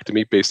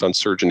hysterectomy based on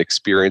surgeon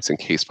experience and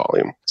case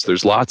volume. So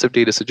there's lots of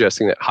data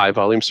suggesting that high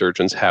volume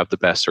surgeons have the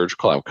best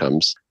surgical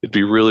outcomes. It'd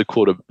be really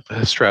cool to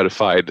have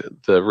stratified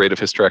the rate of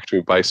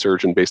hysterectomy by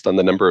surgeon based on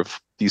the number of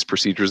these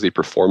procedures they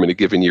perform in a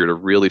given year to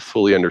really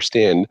fully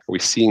understand, are we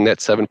seeing that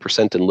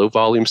 7% in low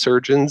volume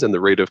surgeons and the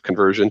rate of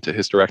conversion to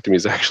hysterectomy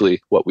is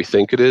actually what we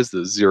think it is, the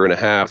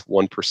 0.5%,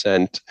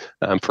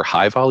 1% for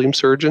high volume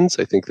surgeons.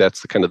 I think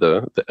that's the kind of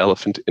the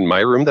elephant in my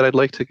room that I'd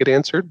like to get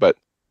answered. But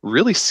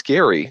really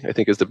scary, I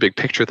think, is the big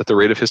picture that the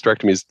rate of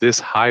hysterectomy is this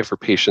high for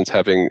patients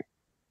having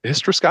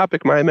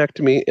hysteroscopic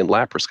myomectomy and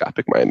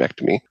laparoscopic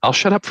myomectomy. I'll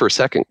shut up for a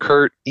second.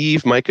 Kurt,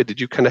 Eve, Micah, did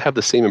you kind of have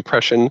the same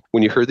impression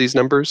when you heard these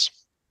numbers?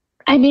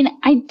 I mean,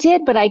 I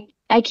did, but I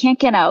can't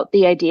get out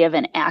the idea of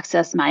an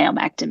access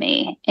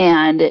myomectomy.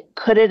 And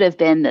could it have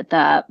been that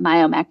the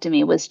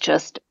myomectomy was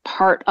just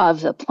part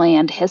of the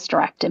planned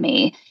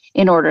hysterectomy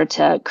in order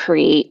to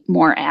create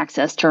more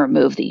access to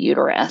remove the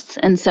uterus?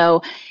 And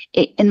so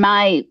in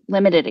my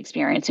limited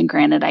experience, and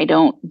granted, I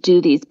don't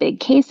do these big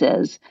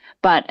cases,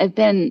 but I've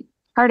been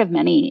part of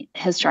many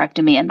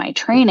hysterectomy in my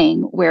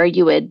training where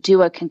you would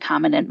do a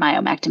concomitant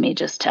myomectomy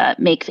just to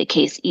make the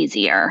case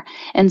easier.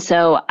 And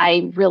so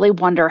I really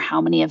wonder how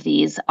many of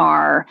these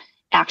are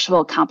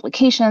actual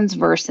complications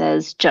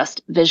versus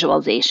just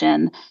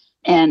visualization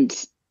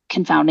and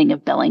confounding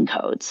of billing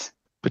codes.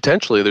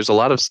 Potentially, there's a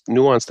lot of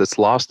nuance that's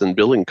lost in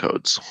billing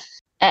codes.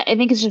 I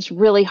think it's just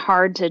really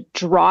hard to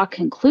draw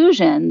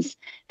conclusions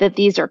that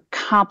these are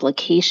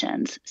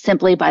complications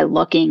simply by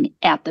looking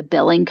at the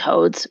billing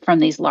codes from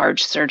these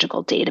large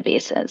surgical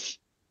databases.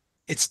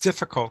 It's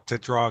difficult to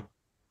draw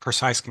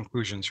precise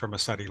conclusions from a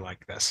study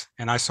like this.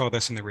 And I saw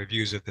this in the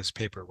reviews of this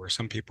paper where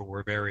some people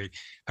were very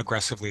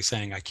aggressively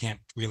saying, I can't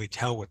really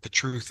tell what the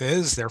truth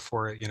is,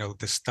 therefore,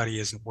 this study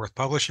isn't worth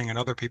publishing. And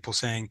other people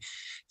saying,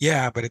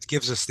 yeah, but it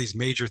gives us these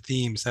major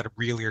themes that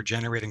really are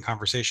generating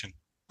conversation,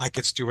 like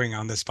it's doing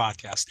on this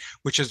podcast,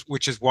 which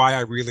is why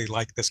I really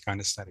like this kind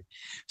of study.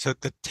 So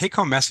the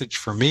take-home message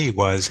for me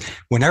was,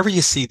 whenever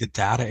you see the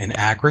data in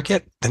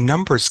aggregate, the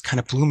numbers kind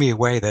of blew me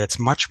away that it's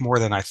much more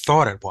than I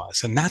thought it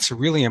was. And that's a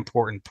really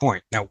important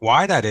point. Now,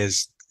 why that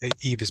is,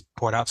 Eve has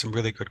put out some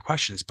really good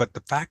questions, but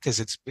the fact is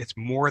it's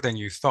more than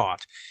you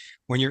thought.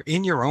 When you're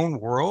in your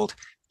own world,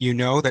 you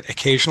know that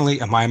occasionally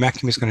a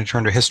myomectomy is going to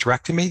turn to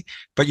hysterectomy,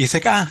 but you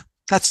think,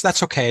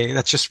 that's okay.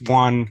 That's just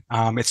one.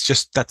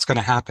 That's going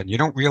to happen. You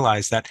don't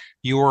realize that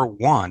your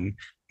one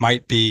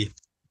might be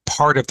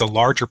part of the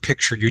larger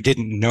picture you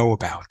didn't know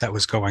about that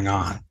was going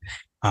on.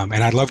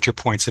 And I loved your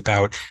points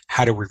about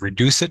how do we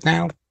reduce it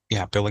now?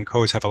 Yeah, billing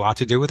codes have a lot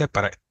to do with it,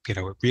 but it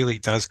really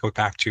does go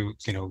back to,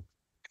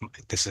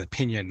 this is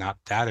opinion, not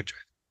data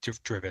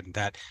driven,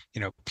 that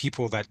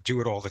people that do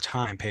it all the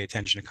time pay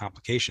attention to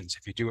complications.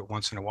 If you do it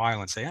once in a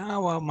while and say,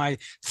 my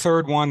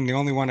third one, the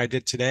only one I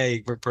did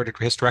today, reverted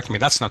to hysterectomy,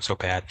 that's not so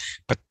bad.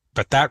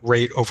 But that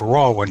rate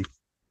overall, when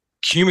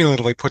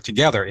cumulatively put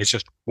together, is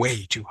just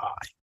way too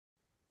high.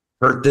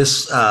 Kurt,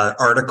 this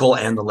article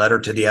and the letter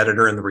to the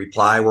editor and the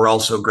reply were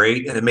also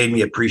great, and it made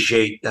me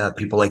appreciate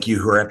people like you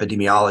who are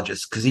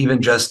epidemiologists, because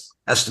even just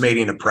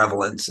estimating a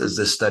prevalence, as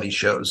this study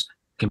shows,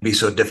 can be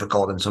so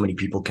difficult, and so many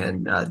people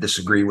can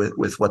disagree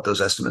with what those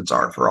estimates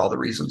are for all the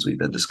reasons we've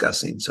been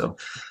discussing. So,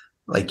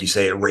 like you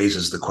say, it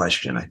raises the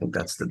question. I think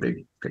that's the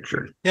big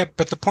picture. Yeah,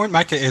 but the point,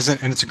 Micah,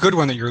 isn't, and it's a good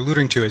one that you're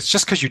alluding to, is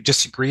just because you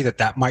disagree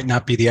that might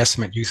not be the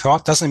estimate you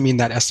thought doesn't mean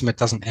that estimate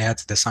doesn't add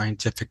to the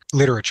scientific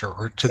literature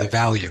or to the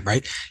value,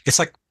 right? It's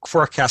like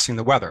forecasting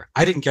the weather.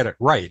 I didn't get it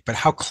right, but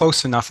how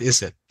close enough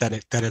is it that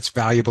it's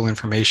valuable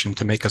information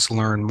to make us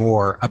learn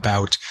more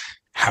about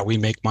how we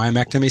make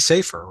myomectomy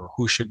safer, or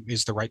who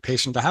is the right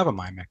patient to have a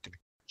myomectomy?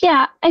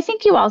 Yeah, I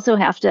think you also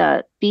have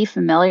to be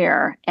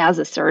familiar as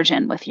a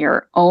surgeon with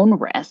your own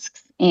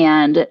risks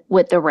and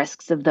with the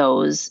risks of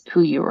those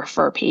who you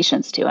refer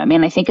patients to. I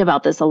mean, I think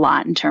about this a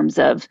lot in terms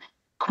of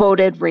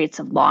quoted rates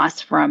of loss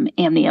from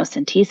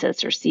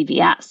amniocentesis or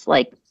CVS.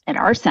 Like at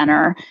our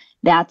center,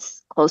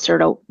 that's closer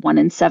to 1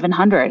 in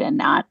 700 and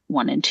not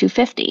 1 in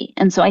 250.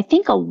 And so I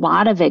think a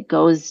lot of it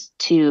goes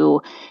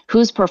to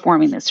who's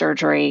performing the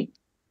surgery,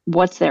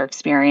 what's their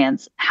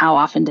experience? How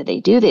often do they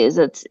do these?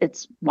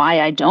 It's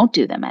why I don't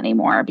do them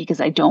anymore,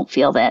 because I don't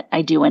feel that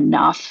I do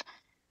enough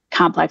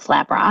complex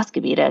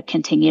laparoscopy to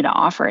continue to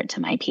offer it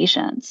to my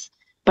patients.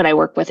 But I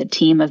work with a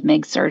team of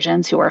MIG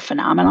surgeons who are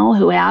phenomenal,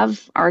 who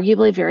have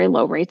arguably very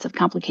low rates of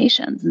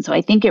complications. And so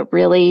I think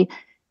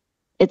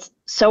it's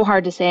so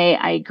hard to say.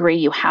 I agree,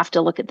 you have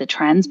to look at the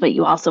trends, but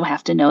you also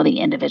have to know the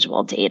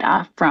individual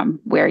data from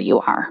where you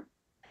are.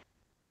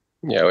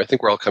 Yeah, I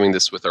think we're all coming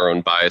this with our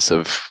own bias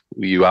of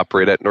you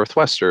operate at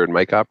Northwestern,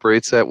 Mike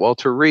operates at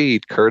Walter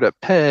Reed, Kurt at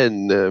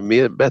Penn,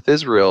 me at Beth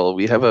Israel.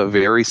 We have a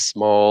very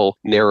small,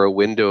 narrow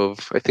window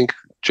of, I think,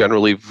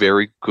 generally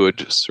very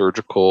good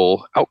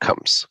surgical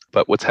outcomes.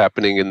 But what's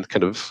happening in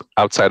kind of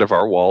outside of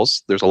our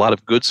walls, there's a lot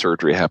of good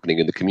surgery happening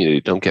in the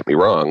community, don't get me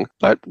wrong.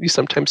 But you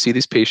sometimes see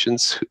these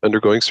patients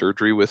undergoing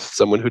surgery with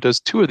someone who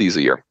does 2 of these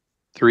a year,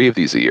 3 of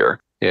these a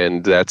year.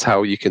 And that's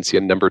how you can see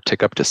a number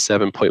tick up to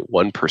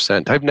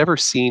 7.1%. I've never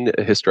seen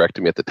a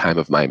hysterectomy at the time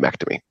of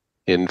myomectomy.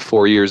 In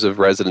 4 years of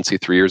residency,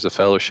 3 years of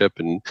fellowship,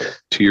 and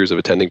 2 years of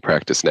attending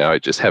practice now, I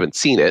just haven't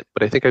seen it.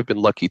 But I think I've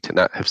been lucky to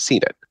not have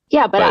seen it.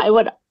 Yeah, but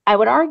I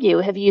would argue,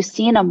 have you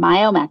seen a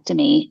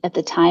myomectomy at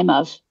the time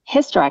of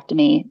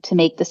hysterectomy to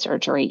make the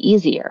surgery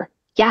easier?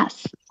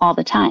 Yes, all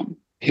the time.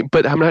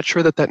 But I'm not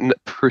sure that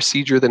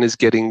procedure then is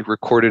getting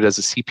recorded as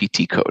a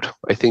CPT code.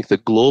 I think the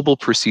global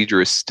procedure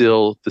is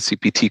still the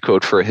CPT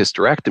code for a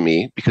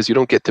hysterectomy, because you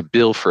don't get to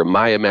bill for a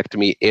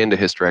myomectomy and a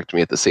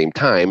hysterectomy at the same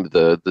time.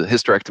 The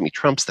hysterectomy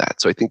trumps that.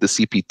 So I think the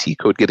CPT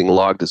code getting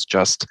logged is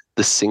just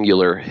the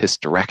singular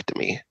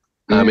hysterectomy.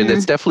 And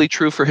that's definitely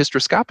true for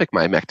hysteroscopic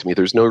myomectomy.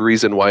 There's no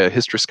reason why a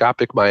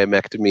hysteroscopic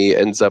myomectomy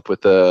ends up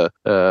with a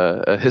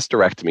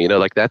hysterectomy.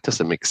 Like that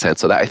doesn't make sense.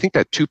 So I think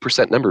that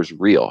 2% number is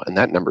real. And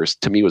that number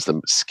to me was the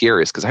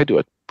scariest, because I do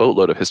a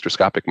boatload of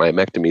hysteroscopic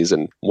myomectomies,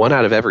 and 1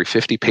 out of every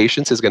 50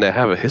 patients is going to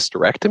have a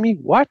hysterectomy.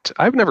 What?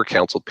 I've never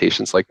counseled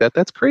patients like that.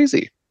 That's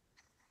crazy.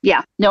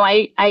 Yeah, no,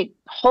 I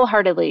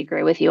wholeheartedly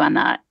agree with you on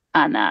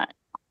that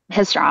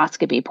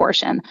hysteroscopy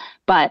portion,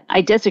 but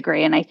I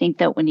disagree. And I think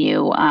that when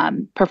you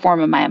perform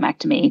a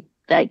myomectomy,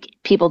 like,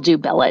 people do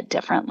bill it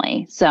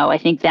differently. So I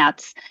think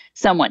that's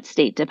somewhat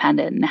state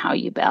dependent in how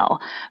you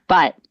bill.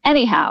 But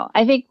anyhow,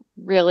 I think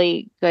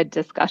really good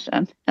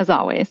discussion as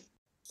always.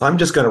 I'm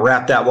just going to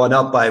wrap that one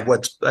up by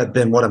what's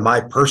been one of my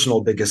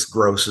personal biggest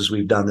growths as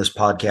we've done this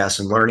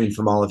podcast, and learning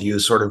from all of you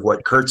is sort of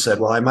what Kurt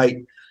said. Well, I might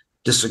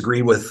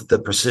disagree with the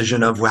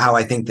precision of how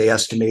I think they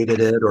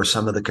estimated it, or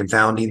some of the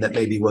confounding that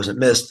maybe wasn't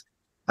missed.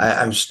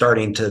 I'm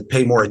starting to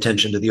pay more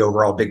attention to the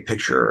overall big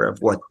picture of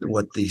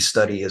what the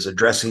study is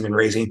addressing and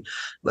raising.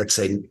 Let's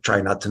say,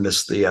 try not to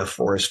miss the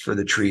forest for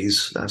the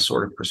trees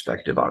sort of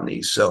perspective on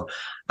these. So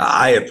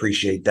I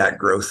appreciate that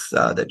growth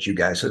that you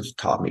guys have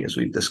taught me as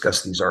we've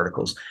discussed these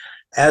articles.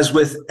 As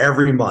with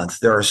every month,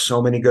 there are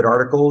so many good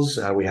articles.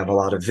 We have a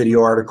lot of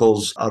video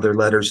articles, other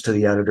letters to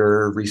the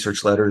editor,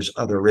 research letters,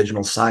 other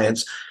original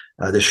science.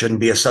 This shouldn't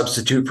be a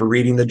substitute for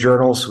reading the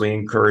journal, so we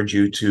encourage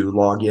you to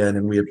log in,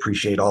 and we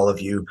appreciate all of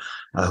you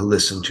who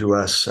listen to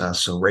us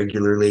so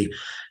regularly.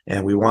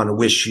 And we want to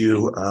wish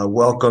you a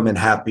welcome and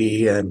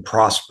happy and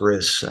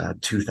prosperous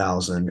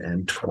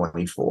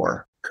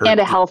 2024. Kurt, and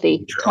a healthy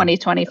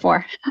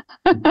 2024.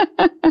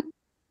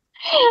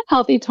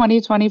 Healthy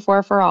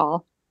 2024 for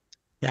all.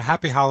 Yeah,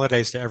 happy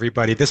holidays to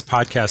everybody. This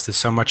podcast is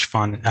so much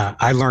fun.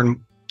 I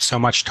learn so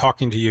much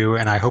talking to you,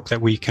 and I hope that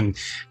we can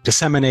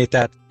disseminate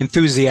that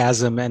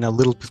enthusiasm and a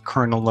little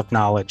kernel of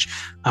knowledge.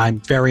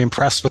 I'm very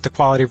impressed with the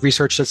quality of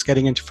research that's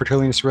getting into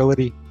fertility and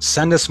sterility.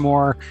 Send us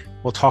more.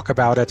 We'll talk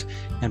about it,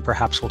 and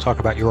perhaps we'll talk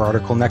about your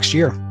article next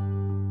year.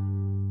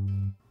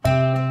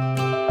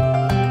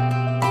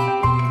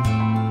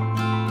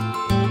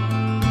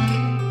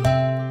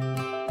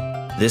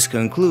 This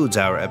concludes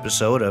our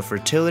episode of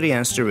Fertility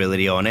and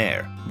Sterility on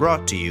Air,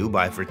 brought to you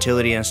by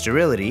Fertility and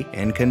Sterility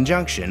in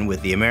conjunction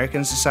with the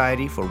American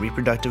Society for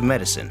Reproductive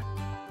Medicine.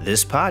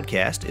 This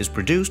podcast is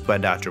produced by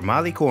Dr.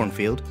 Molly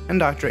Cornfield and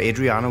Dr.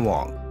 Adriana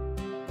Wong.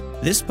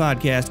 This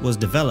podcast was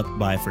developed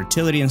by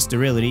Fertility and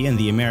Sterility and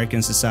the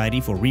American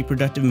Society for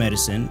Reproductive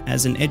Medicine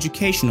as an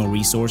educational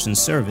resource and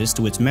service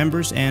to its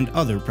members and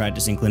other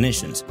practicing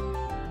clinicians.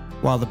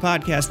 While the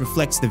podcast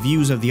reflects the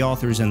views of the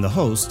authors and the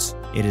hosts,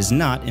 it is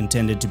not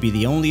intended to be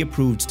the only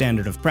approved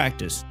standard of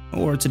practice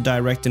or to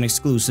direct an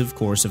exclusive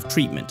course of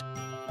treatment.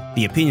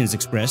 The opinions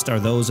expressed are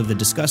those of the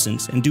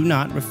discussants and do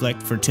not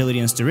reflect Fertility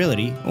and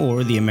Sterility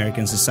or the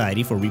American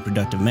Society for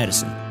Reproductive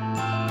Medicine.